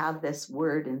America have this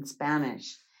word in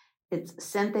Spanish. It's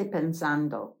sente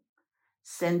pensando.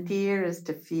 Sentir is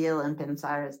to feel and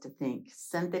pensar is to think.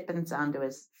 Sente pensando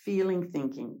is feeling,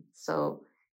 thinking. So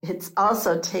it's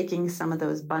also taking some of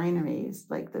those binaries,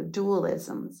 like the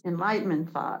dualisms,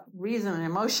 enlightenment thought, reason and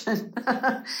emotion,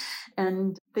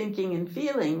 and thinking and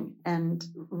feeling, and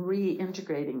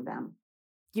reintegrating them.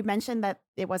 You mentioned that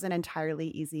it wasn't entirely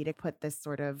easy to put this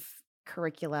sort of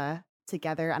curricula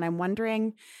together. And I'm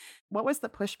wondering, what was the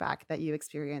pushback that you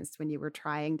experienced when you were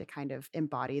trying to kind of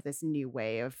embody this new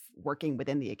way of working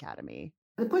within the academy?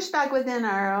 The pushback within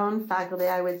our own faculty,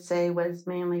 I would say, was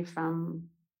mainly from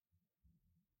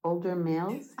older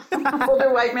males,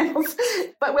 older white males,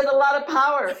 but with a lot of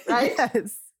power, right?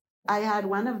 Yes. I had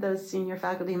one of those senior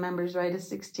faculty members write a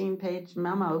 16-page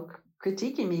memo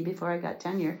critiquing me before I got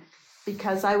tenure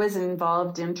because I was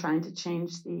involved in trying to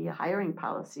change the hiring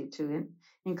policy to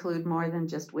include more than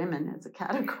just women as a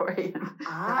category, and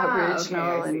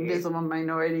Aboriginal and visible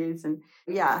minorities. And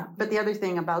yeah, but the other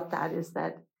thing about that is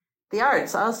that the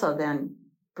arts also then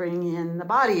bring in the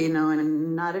body,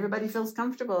 and not everybody feels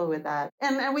comfortable with that.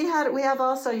 And we have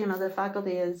also, the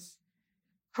faculty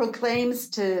proclaims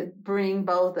to bring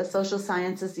both the social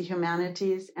sciences, the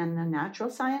humanities, and the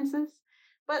natural sciences.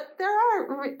 But there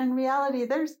are, in reality,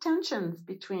 there's tensions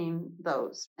between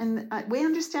those. And we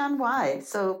understand why.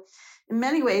 So in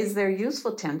many ways, they're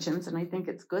useful tensions, and I think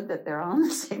it's good that they're all in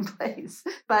the same place.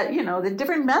 But, the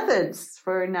different methods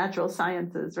for natural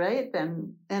sciences, right?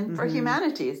 And for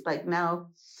humanities, like now,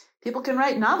 people can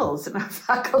write novels in our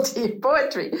faculty of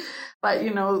poetry. But,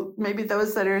 maybe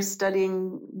those that are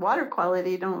studying water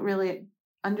quality don't really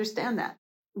understand that.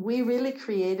 We really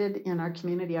created in our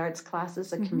community arts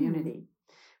classes a community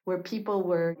where people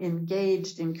were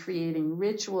engaged in creating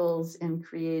rituals and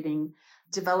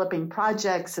developing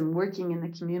projects and working in the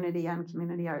community on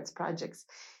community arts projects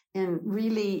and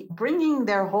really bringing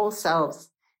their whole selves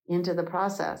into the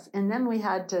process. And then we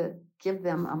had to give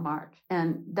them a mark.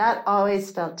 And that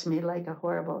always felt to me like a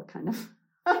horrible kind of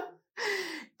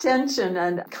tension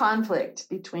and conflict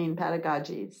between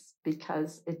pedagogies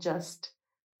because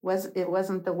it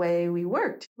wasn't the way we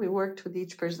worked. We worked with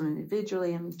each person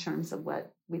individually in terms of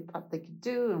what we thought they could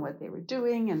do and what they were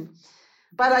doing.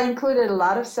 But I included a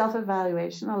lot of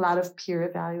self-evaluation, a lot of peer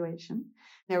evaluation.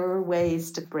 There were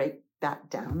ways to break that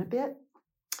down a bit,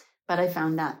 but I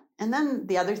found that. And then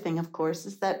the other thing, of course,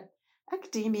 is that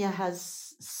academia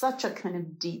has such a kind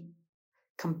of deep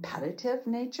competitive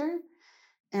nature.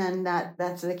 And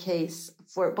that's the case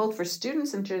for both for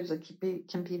students in terms of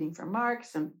competing for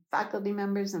marks, and faculty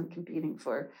members and competing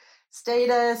for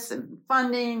status and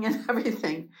funding and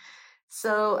everything.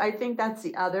 So I think that's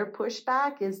the other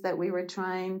pushback, is that we were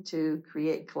trying to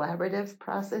create collaborative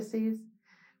processes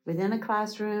within a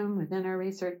classroom, within our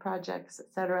research projects,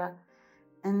 et cetera.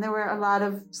 And there were a lot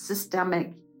of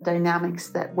systemic dynamics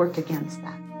that work against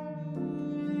that.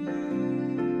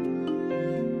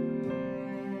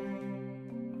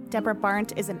 Deborah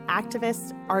Barnt is an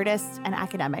activist, artist, and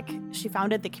academic. She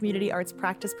founded the Community Arts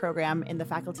Practice Program in the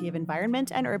Faculty of Environment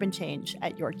and Urban Change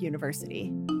at York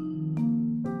University.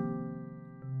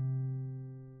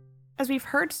 As we've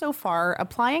heard so far,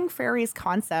 applying Freire's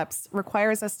concepts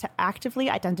requires us to actively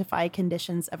identify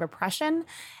conditions of oppression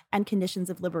and conditions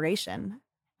of liberation.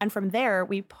 And from there,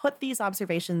 we put these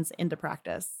observations into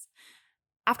practice.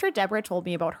 After Deborah told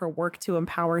me about her work to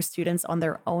empower students on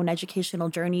their own educational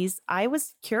journeys, I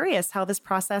was curious how this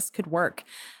process could work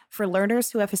for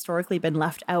learners who have historically been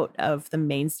left out of the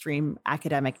mainstream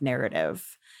academic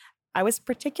narrative. I was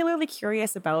particularly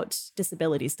curious about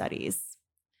disability studies.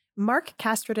 Mark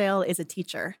Castrodale is a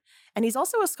teacher, and he's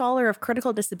also a scholar of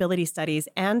critical disability studies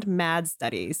and MAD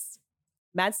studies.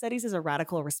 MAD studies is a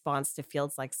radical response to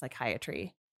fields like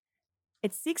psychiatry.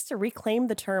 It seeks to reclaim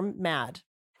the term MAD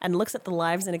and looks at the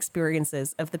lives and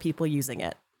experiences of the people using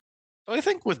it. I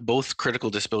think with both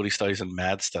critical disability studies and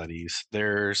MAD studies,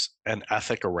 there's an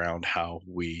ethic around how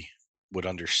we would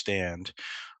understand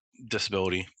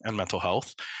disability and mental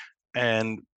health.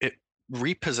 And it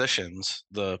repositions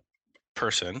the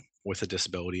person with a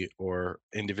disability or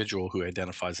individual who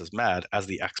identifies as MAD as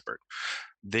the expert.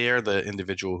 They're the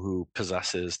individual who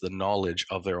possesses the knowledge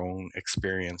of their own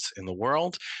experience in the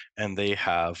world, and they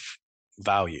have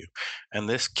value. And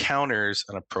this counters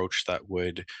an approach that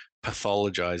would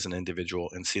pathologize an individual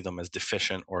and see them as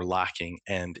deficient or lacking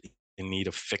and in need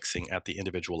of fixing at the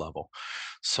individual level.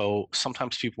 So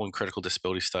sometimes people in critical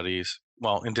disability studies,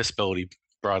 well, in disability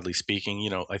broadly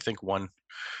speaking, I think one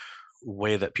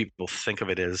way that people think of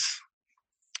it is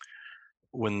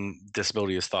when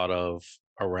disability is thought of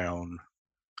around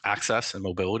access and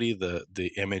mobility,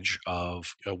 the image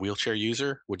of a wheelchair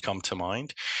user would come to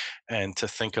mind, and to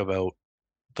think about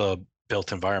the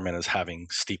built environment as having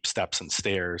steep steps and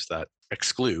stairs that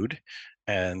exclude,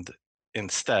 and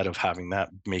instead of having that,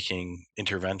 making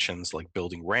interventions like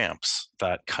building ramps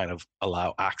that kind of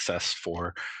allow access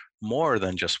for more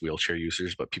than just wheelchair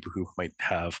users, but people who might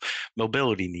have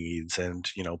mobility needs, and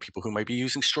people who might be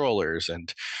using strollers.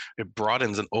 And it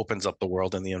broadens and opens up the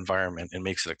world and the environment and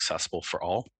makes it accessible for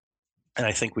all. And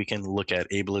I think we can look at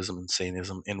ableism and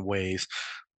saneism in ways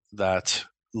that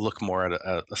look more at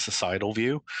a societal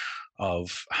view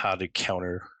of how to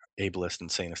counter ableist and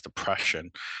sanist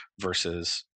oppression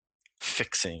versus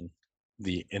fixing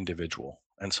the individual.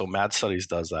 And so MAD Studies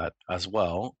does that as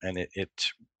well. And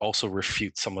it also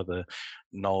refutes some of the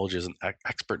knowledges and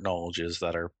expert knowledges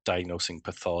that are diagnosing,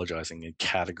 pathologizing, and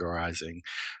categorizing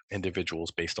individuals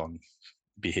based on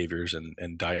behaviors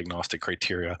and diagnostic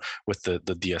criteria with the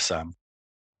DSM.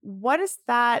 What does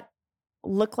that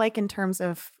look like in terms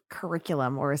of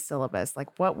curriculum or a syllabus?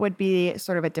 Like, what would be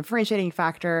sort of a differentiating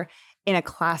factor in a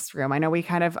classroom? I know we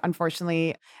kind of,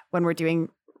 unfortunately, when we're doing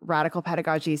radical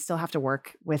pedagogy, still have to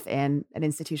work within an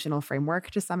institutional framework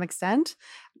to some extent.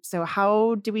 So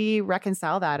how do we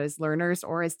reconcile that as learners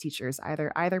or as teachers,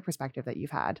 either perspective that you've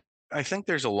had? I think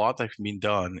there's a lot that can be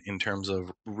done in terms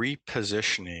of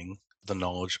repositioning the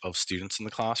knowledge of students in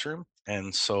the classroom.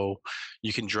 And so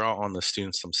you can draw on the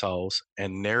students themselves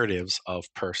and narratives of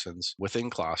persons within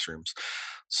classrooms.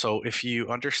 So if you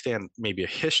understand maybe a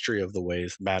history of the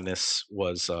ways madness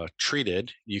was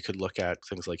treated, you could look at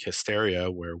things like hysteria,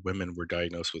 where women were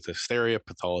diagnosed with hysteria,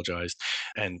 pathologized,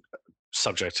 and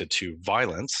subjected to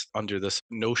violence under this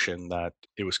notion that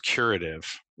it was curative,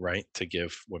 right, to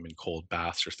give women cold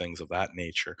baths or things of that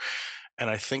nature. And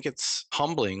I think it's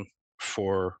humbling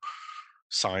for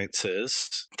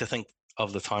sciences to think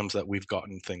of the times that we've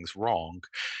gotten things wrong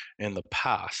in the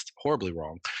past, horribly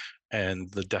wrong, and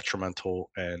the detrimental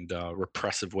and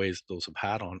repressive ways those have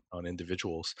had on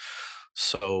individuals.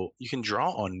 So you can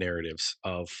draw on narratives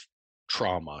of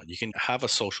trauma. You can have a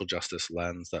social justice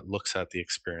lens that looks at the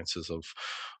experiences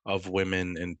of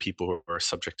women and people who are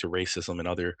subject to racism and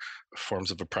other forms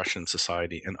of oppression in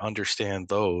society, and understand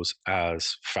those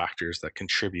as factors that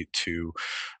contribute to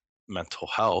mental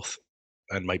health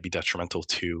and might be detrimental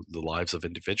to the lives of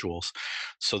individuals.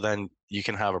 So then you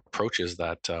can have approaches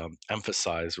that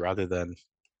emphasize, rather than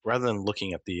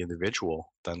looking at the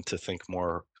individual, then to think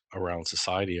more around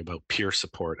society about peer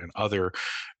support and other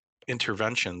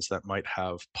interventions that might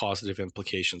have positive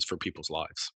implications for people's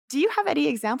lives. Do you have any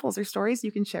examples or stories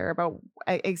you can share about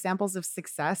examples of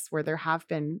success where there have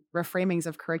been reframings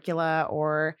of curricula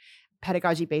or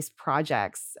pedagogy-based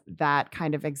projects that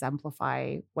kind of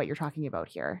exemplify what you're talking about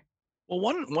here? Well,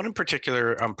 one in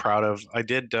particular I'm proud of. I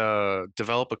did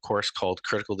develop a course called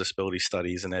Critical Disability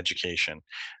Studies in Education,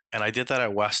 and I did that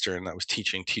at Western. That was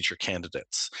teaching teacher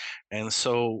candidates, and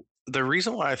so the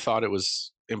reason why I thought it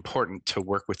was important to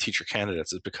work with teacher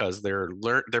candidates is because they're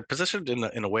positioned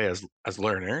in a way as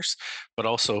learners, but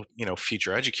also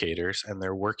future educators, and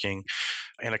they're working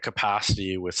in a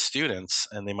capacity with students,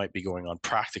 and they might be going on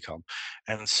practicum.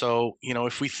 And so,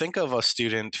 if we think of a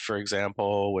student, for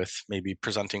example, with maybe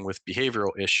presenting with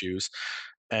behavioral issues,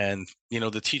 and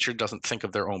the teacher doesn't think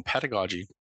of their own pedagogy,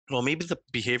 well, maybe the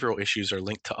behavioral issues are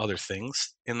linked to other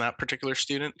things in that particular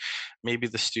student. Maybe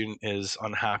the student is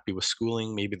unhappy with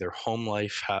schooling. Maybe their home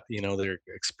life, they're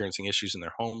experiencing issues in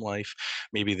their home life.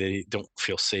 Maybe they don't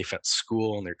feel safe at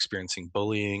school and they're experiencing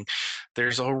bullying.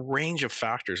 There's a range of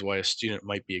factors why a student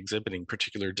might be exhibiting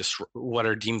particular what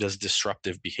are deemed as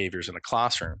disruptive behaviors in a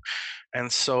classroom.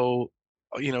 And so,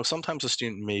 sometimes a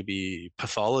student may be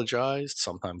pathologized,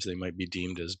 sometimes they might be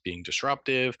deemed as being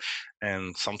disruptive,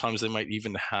 and sometimes they might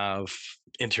even have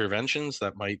interventions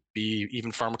that might be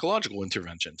even pharmacological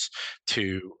interventions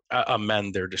to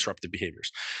amend their disruptive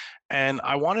behaviors. And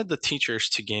I wanted the teachers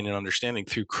to gain an understanding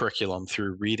through curriculum,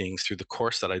 through readings, through the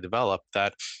course that I developed,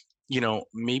 that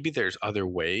maybe there's other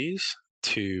ways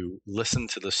to listen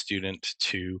to the student,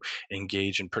 to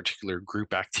engage in particular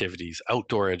group activities,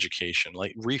 outdoor education,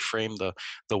 like reframe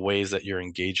the ways that you're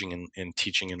engaging in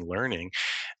teaching and learning,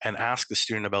 and ask the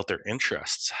student about their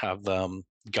interests, have them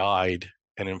guide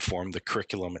and inform the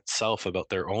curriculum itself about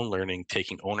their own learning,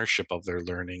 taking ownership of their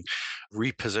learning,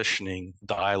 repositioning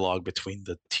dialogue between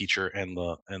the teacher and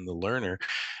the learner,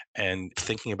 and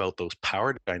thinking about those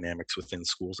power dynamics within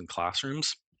schools and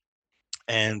classrooms.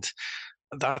 And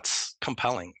that's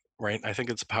compelling, right? I think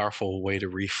it's a powerful way to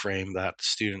reframe that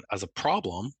student as a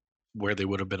problem where they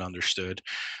would have been understood,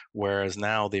 whereas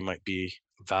now they might be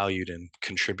valued and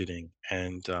contributing.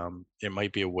 And it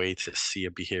might be a way to see a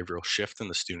behavioral shift in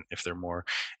the student if they're more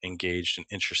engaged and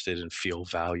interested and feel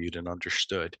valued and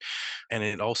understood. And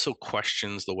it also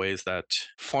questions the ways that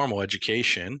formal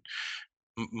education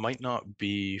might not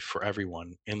be for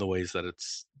everyone in the ways that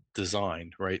it's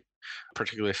designed, right?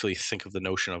 Particularly if we think of the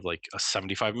notion of like a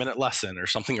 75-minute lesson or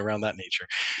something around that nature.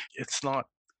 It's not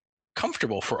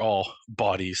comfortable for all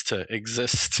bodies to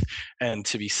exist and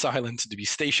to be silent, to be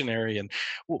stationary, and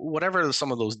whatever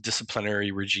some of those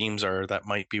disciplinary regimes are that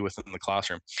might be within the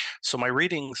classroom. So my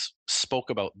readings spoke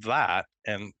about that,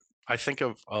 and I think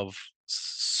of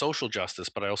social justice,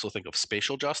 but I also think of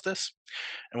spatial justice.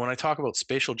 And when I talk about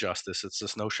spatial justice, it's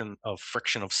this notion of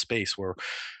friction of space where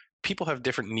people have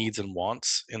different needs and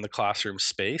wants in the classroom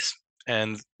space,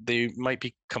 and they might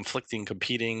be conflicting,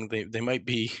 competing. They might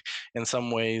be in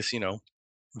some ways,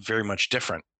 very much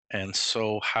different. And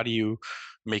so how do you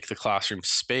make the classroom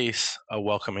space a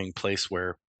welcoming place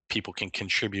where people can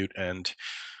contribute and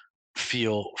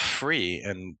feel free,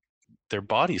 and their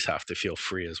bodies have to feel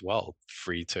free as well,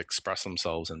 free to express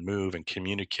themselves and move and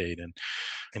communicate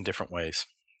in different ways.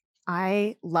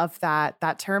 I love that.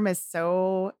 That term is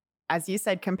so, as you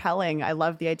said, compelling. I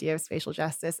love the idea of spatial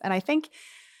justice. And I think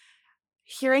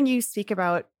hearing you speak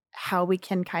about how we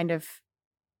can kind of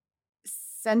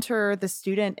center the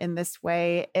student in this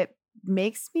way, it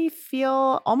makes me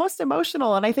feel almost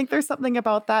emotional. And I think there's something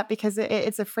about that because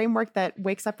it's a framework that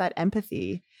wakes up that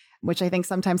empathy, which I think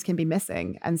sometimes can be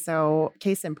missing. And so,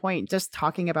 case in point, just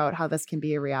talking about how this can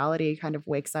be a reality kind of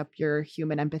wakes up your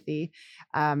human empathy,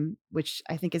 which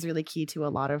I think is really key to a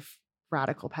lot of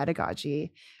radical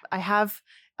pedagogy. I have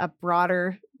a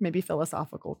broader, maybe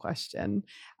philosophical question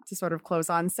to sort of close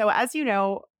on. So, as you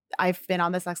know, I've been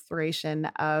on this exploration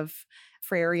of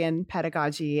Freirean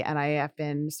pedagogy, and I have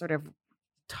been sort of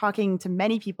talking to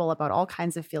many people about all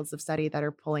kinds of fields of study that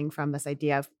are pulling from this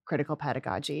idea of critical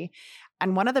pedagogy.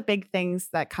 And one of the big things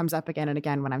that comes up again and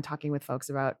again when I'm talking with folks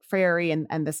about Freire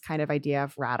and this kind of idea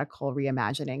of radical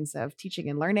reimaginings of teaching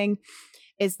and learning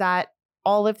is that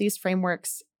all of these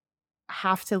frameworks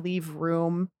have to leave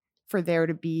room for there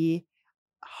to be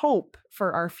hope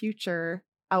for our future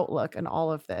outlook and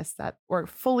all of this, that we're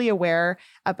fully aware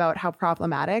about how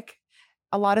problematic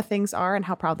a lot of things are and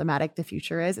how problematic the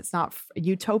future is. It's not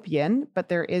utopian, but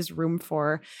there is room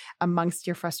for, amongst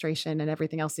your frustration and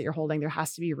everything else that you're holding, there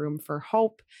has to be room for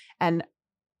hope, and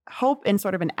hope in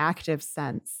sort of an active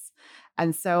sense.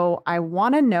 And so I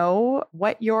want to know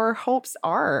what your hopes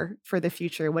are for the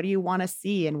future. What do you want to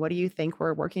see? And what do you think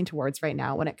we're working towards right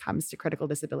now when it comes to critical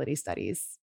disability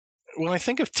studies? When I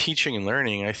think of teaching and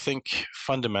learning, I think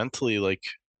fundamentally, like,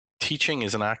 teaching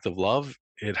is an act of love.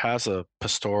 It has a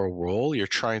pastoral role. You're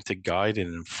trying to guide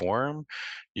and inform.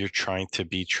 You're trying to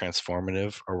be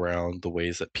transformative around the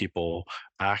ways that people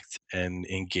act and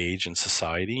engage in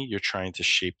society. You're trying to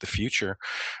shape the future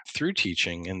through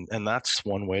teaching. And that's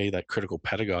one way that critical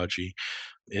pedagogy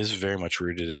is very much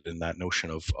rooted in that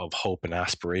notion of hope and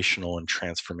aspirational and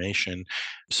transformation.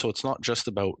 So it's not just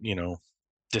about,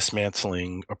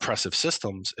 dismantling oppressive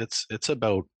systems. It's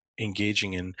about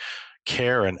engaging in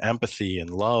care and empathy and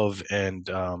love, and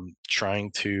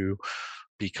trying to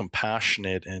be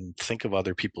compassionate and think of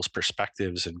other people's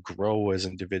perspectives and grow as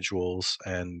individuals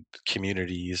and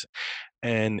communities.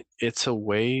 And it's a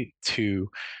way to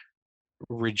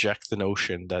reject the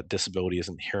notion that disability is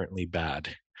inherently bad.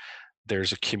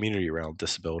 There's a community around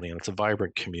disability, and it's a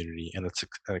vibrant community, and it's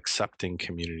an accepting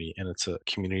community, and it's a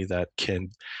community that can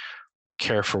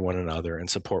care for one another and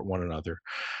support one another.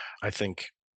 I think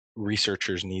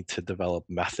researchers need to develop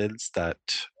methods that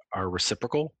are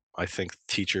reciprocal. I think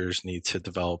teachers need to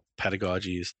develop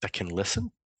pedagogies that can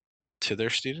listen to their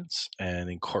students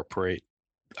and incorporate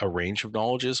a range of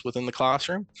knowledges within the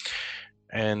classroom.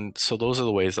 And so those are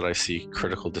the ways that I see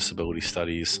critical disability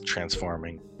studies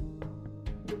transforming.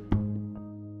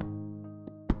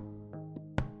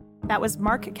 That was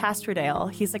Mark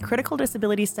Castrodale. He's a critical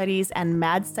disability studies and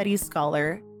MAD studies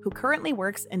scholar who currently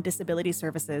works in disability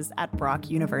services at Brock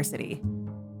University.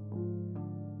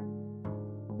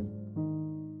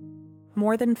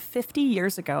 More than 50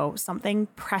 years ago, something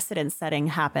precedent-setting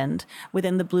happened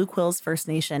within the Blue Quills First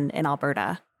Nation in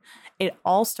Alberta. It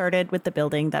all started with the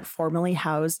building that formerly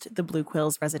housed the Blue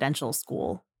Quills Residential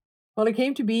School. Well, it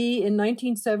came to be in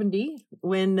 1970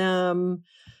 when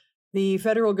the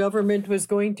federal government was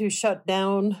going to shut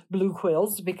down Blue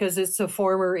Quills because it's a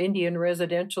former Indian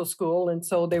residential school, and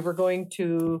so they were going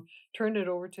to turn it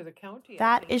over to the county.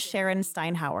 That is Sharon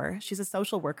Steinhauer. She's a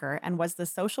social worker and was the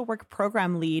social work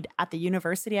program lead at the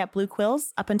university at Blue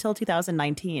Quills up until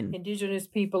 2019. Indigenous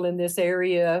people in this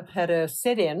area had a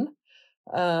sit-in,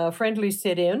 friendly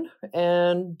sit-in,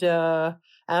 and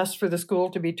asked for the school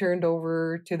to be turned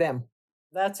over to them.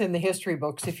 That's in the history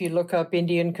books. If you look up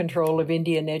Indian control of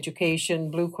Indian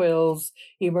education, Blue Quills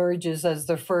emerges as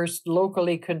the first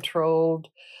locally controlled,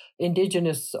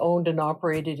 Indigenous owned and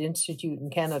operated institute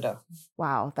in Canada.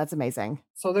 Wow, that's amazing.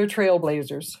 So they're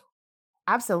trailblazers.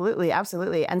 Absolutely,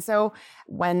 absolutely. And so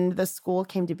when the school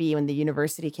came to be, when the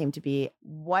university came to be,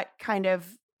 what kind of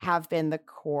have been the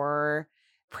core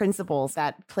principles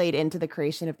that played into the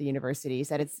creation of the university? You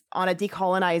said it's on a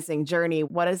decolonizing journey.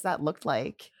 What does that look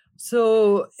like?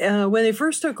 So when they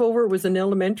first took over, it was an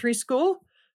elementary school,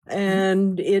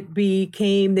 and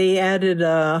they added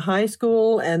a high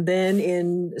school, and then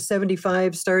in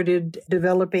 75 started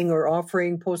developing or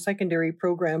offering post-secondary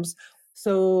programs.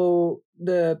 So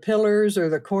the pillars or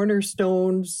the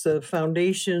cornerstones, the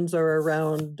foundations are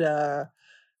around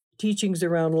teachings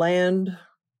around land,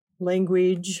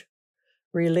 language,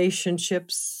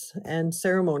 relationships, and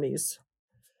ceremonies.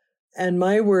 And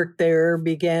my work there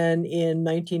began in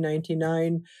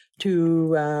 1999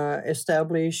 to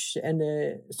establish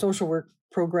a social work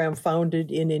program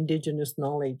founded in Indigenous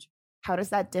knowledge. How does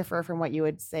that differ from what you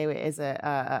would say was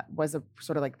a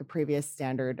sort of like the previous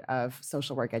standard of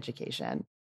social work education?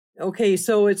 Okay,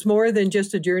 so it's more than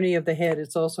just a journey of the head.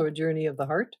 It's also a journey of the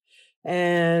heart.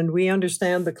 And we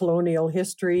understand the colonial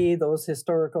history, those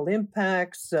historical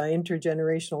impacts,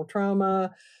 intergenerational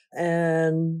trauma,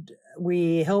 and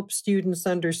we help students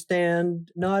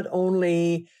understand not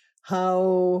only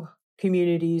how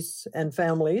communities and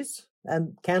families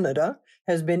and Canada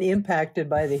has been impacted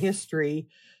by the history,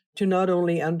 to not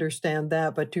only understand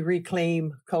that, but to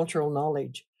reclaim cultural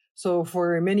knowledge. So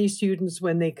for many students,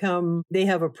 when they come, they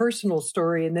have a personal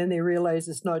story, and then they realize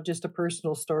it's not just a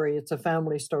personal story, it's a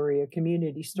family story, a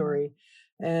community story.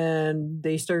 And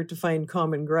they start to find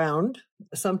common ground.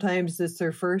 Sometimes it's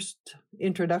their first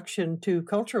introduction to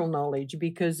cultural knowledge,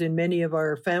 because in many of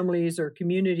our families or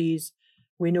communities,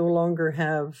 we no longer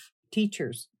have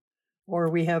teachers, or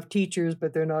we have teachers,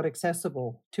 but they're not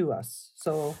accessible to us.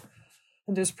 So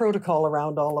And there's protocol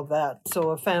around all of that. So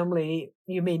a family,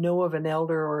 you may know of an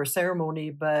elder or a ceremony,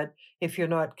 but if you're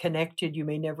not connected, you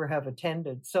may never have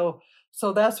attended. So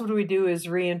that's what we do, is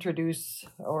reintroduce,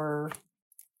 or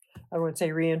I wouldn't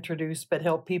say reintroduce, but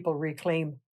help people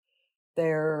reclaim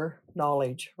their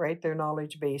knowledge, right? Their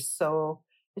knowledge base. So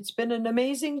it's been an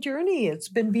amazing journey. It's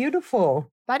been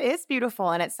beautiful. That is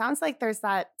beautiful. And it sounds like there's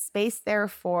that space there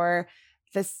for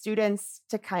the students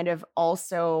to kind of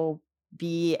also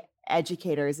be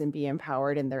educators and be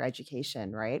empowered in their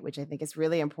education, right? Which I think is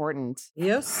really important.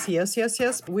 Yes.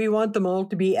 We want them all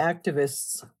to be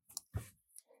activists.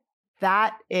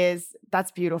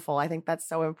 That's beautiful. I think that's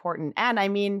so important. And I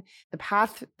mean, the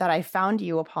path that I found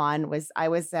you upon was, I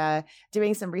was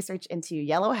doing some research into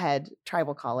Yellowhead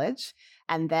Tribal College.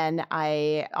 And then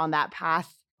on that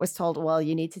path, was told, well,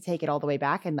 you need to take it all the way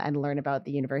back and learn about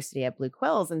the university at Blue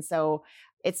Quills. And so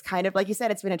it's kind of, like you said,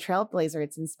 it's been a trailblazer.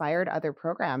 It's inspired other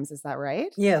programs. Is that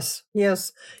right? Yes.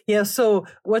 So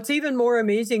what's even more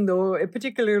amazing, though,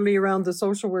 particularly around the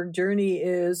social work journey,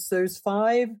 is there's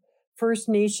 5 First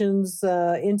Nations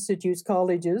institutes,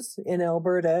 colleges in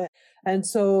Alberta. And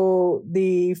so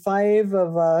the 5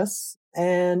 of us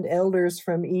and elders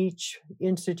from each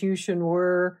institution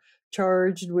were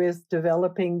charged with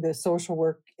developing the social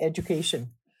work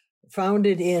education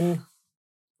founded in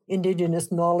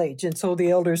Indigenous knowledge. And so the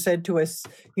elders said to us,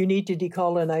 you need to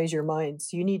decolonize your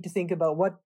minds. You need to think about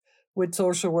what would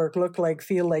social work look like,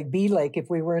 feel like, be like if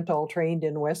we weren't all trained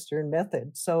in Western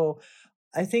methods. So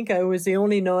I think I was the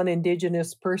only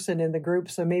non-Indigenous person in the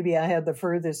group, so maybe I had the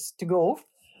furthest to go.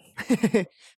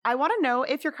 I want to know,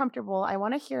 if you're comfortable, I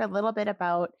want to hear a little bit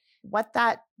about what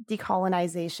that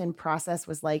decolonization process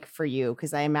was like for you,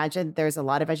 because I imagine there's a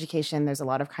lot of education, there's a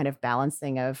lot of kind of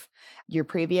balancing of your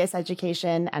previous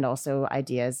education and also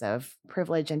ideas of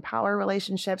privilege and power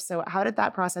relationships. So how did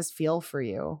that process feel for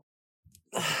you?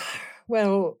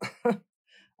 Well,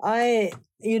 I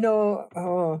think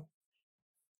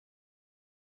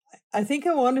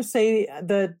I want to say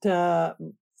that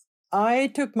I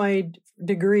took my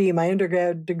degree, my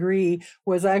undergrad degree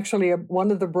was actually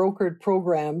one of the brokered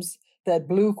programs that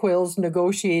Blue Quills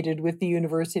negotiated with the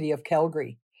University of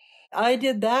Calgary. I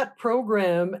did that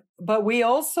program, but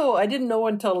I didn't know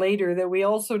until later that we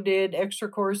also did extra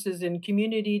courses in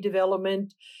community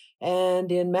development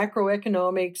and in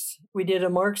macroeconomics. We did a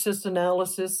Marxist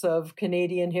analysis of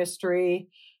Canadian history,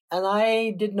 and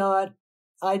I did not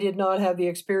have the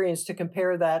experience to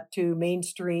compare that to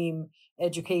mainstream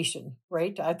education,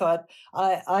 right? I thought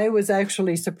I was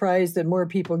actually surprised that more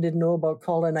people didn't know about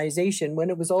colonization when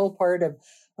it was all part of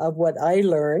what I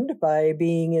learned by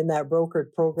being in that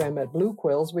brokered program at Blue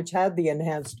Quills, which had the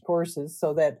enhanced courses,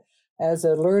 so that as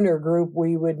a learner group,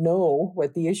 we would know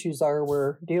what the issues are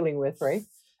we're dealing with, right?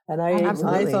 And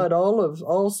I thought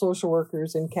all social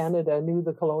workers in Canada knew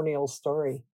the colonial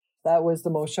story. That was the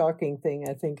most shocking thing,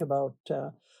 I think, about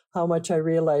how much I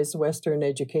realized Western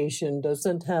education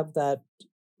doesn't have that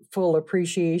full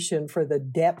appreciation for the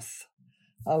depth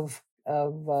of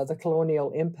the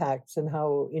colonial impacts and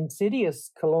how insidious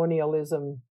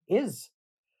colonialism is.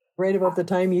 Right about the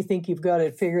time you think you've got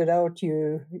it figured out,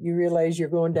 you realize you're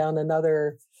going down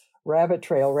another rabbit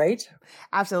trail, right?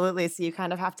 Absolutely. So you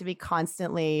kind of have to be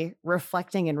constantly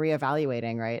reflecting and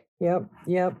reevaluating, right?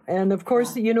 Yep. And of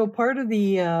course, part of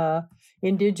the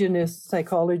Indigenous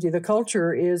psychology, the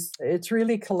culture it's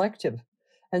really collective.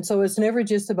 And so it's never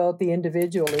just about the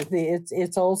individual.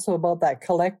 It's also about that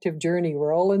collective journey.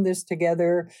 We're all in this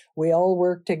together. We all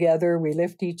work together. We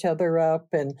lift each other up.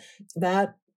 And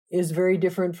that is very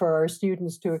different for our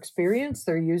students to experience.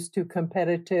 They're used to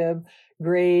competitive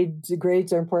grades.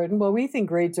 Grades are important. Well, we think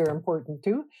grades are important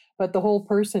too, but the whole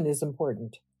person is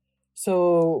important.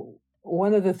 So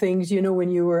one of the things,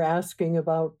 when you were asking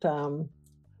about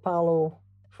Paulo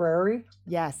Freire.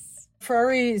 Yes.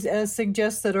 Freire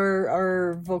suggests that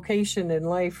our vocation in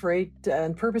life, right,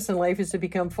 and purpose in life is to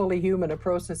become fully human, a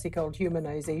process he called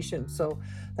humanization. So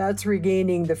that's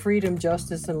regaining the freedom,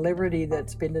 justice, and liberty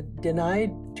that's been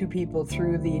denied to people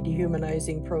through the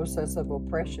dehumanizing process of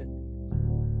oppression.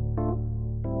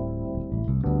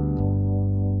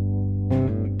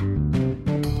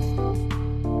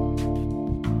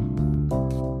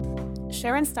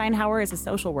 Sharon Steinhauer is a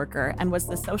social worker and was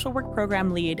the social work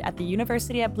program lead at the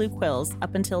University at Blue Quills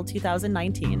up until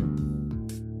 2019.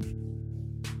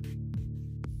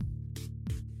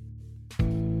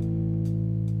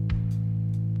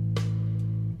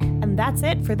 And that's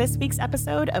it for this week's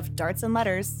episode of Darts and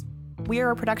Letters. We are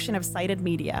a production of Cited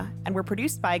Media, and we're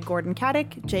produced by Gordon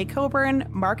Caddick, Jay Coburn,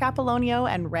 Mark Apollonio,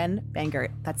 and Ren Bangert.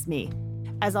 That's me.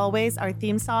 As always, our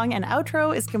theme song and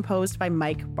outro is composed by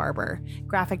Mike Barber.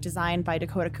 Graphic design by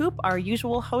Dakota Coop. Our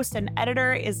usual host and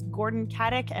editor is Gordon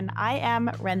Caddick, and I am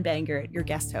Ren Bangert, your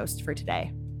guest host for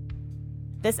today.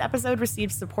 This episode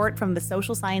received support from the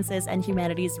Social Sciences and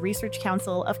Humanities Research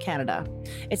Council of Canada.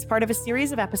 It's part of a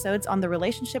series of episodes on the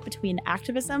relationship between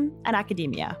activism and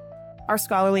academia. Our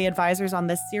scholarly advisors on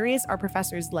this series are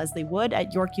Professors Leslie Wood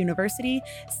at York University,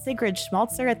 Sigrid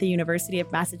Schmaltzer at the University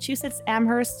of Massachusetts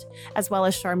Amherst, as well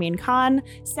as Charmaine Khan,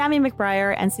 Sammy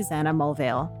McBriar, and Susanna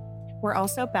Mulvale. We're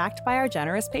also backed by our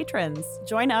generous patrons.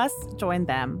 Join us, join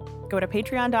them. Go to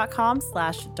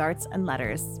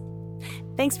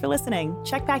patreon.com/dartsandletters. Thanks for listening.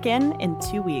 Check back in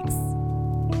 2 weeks.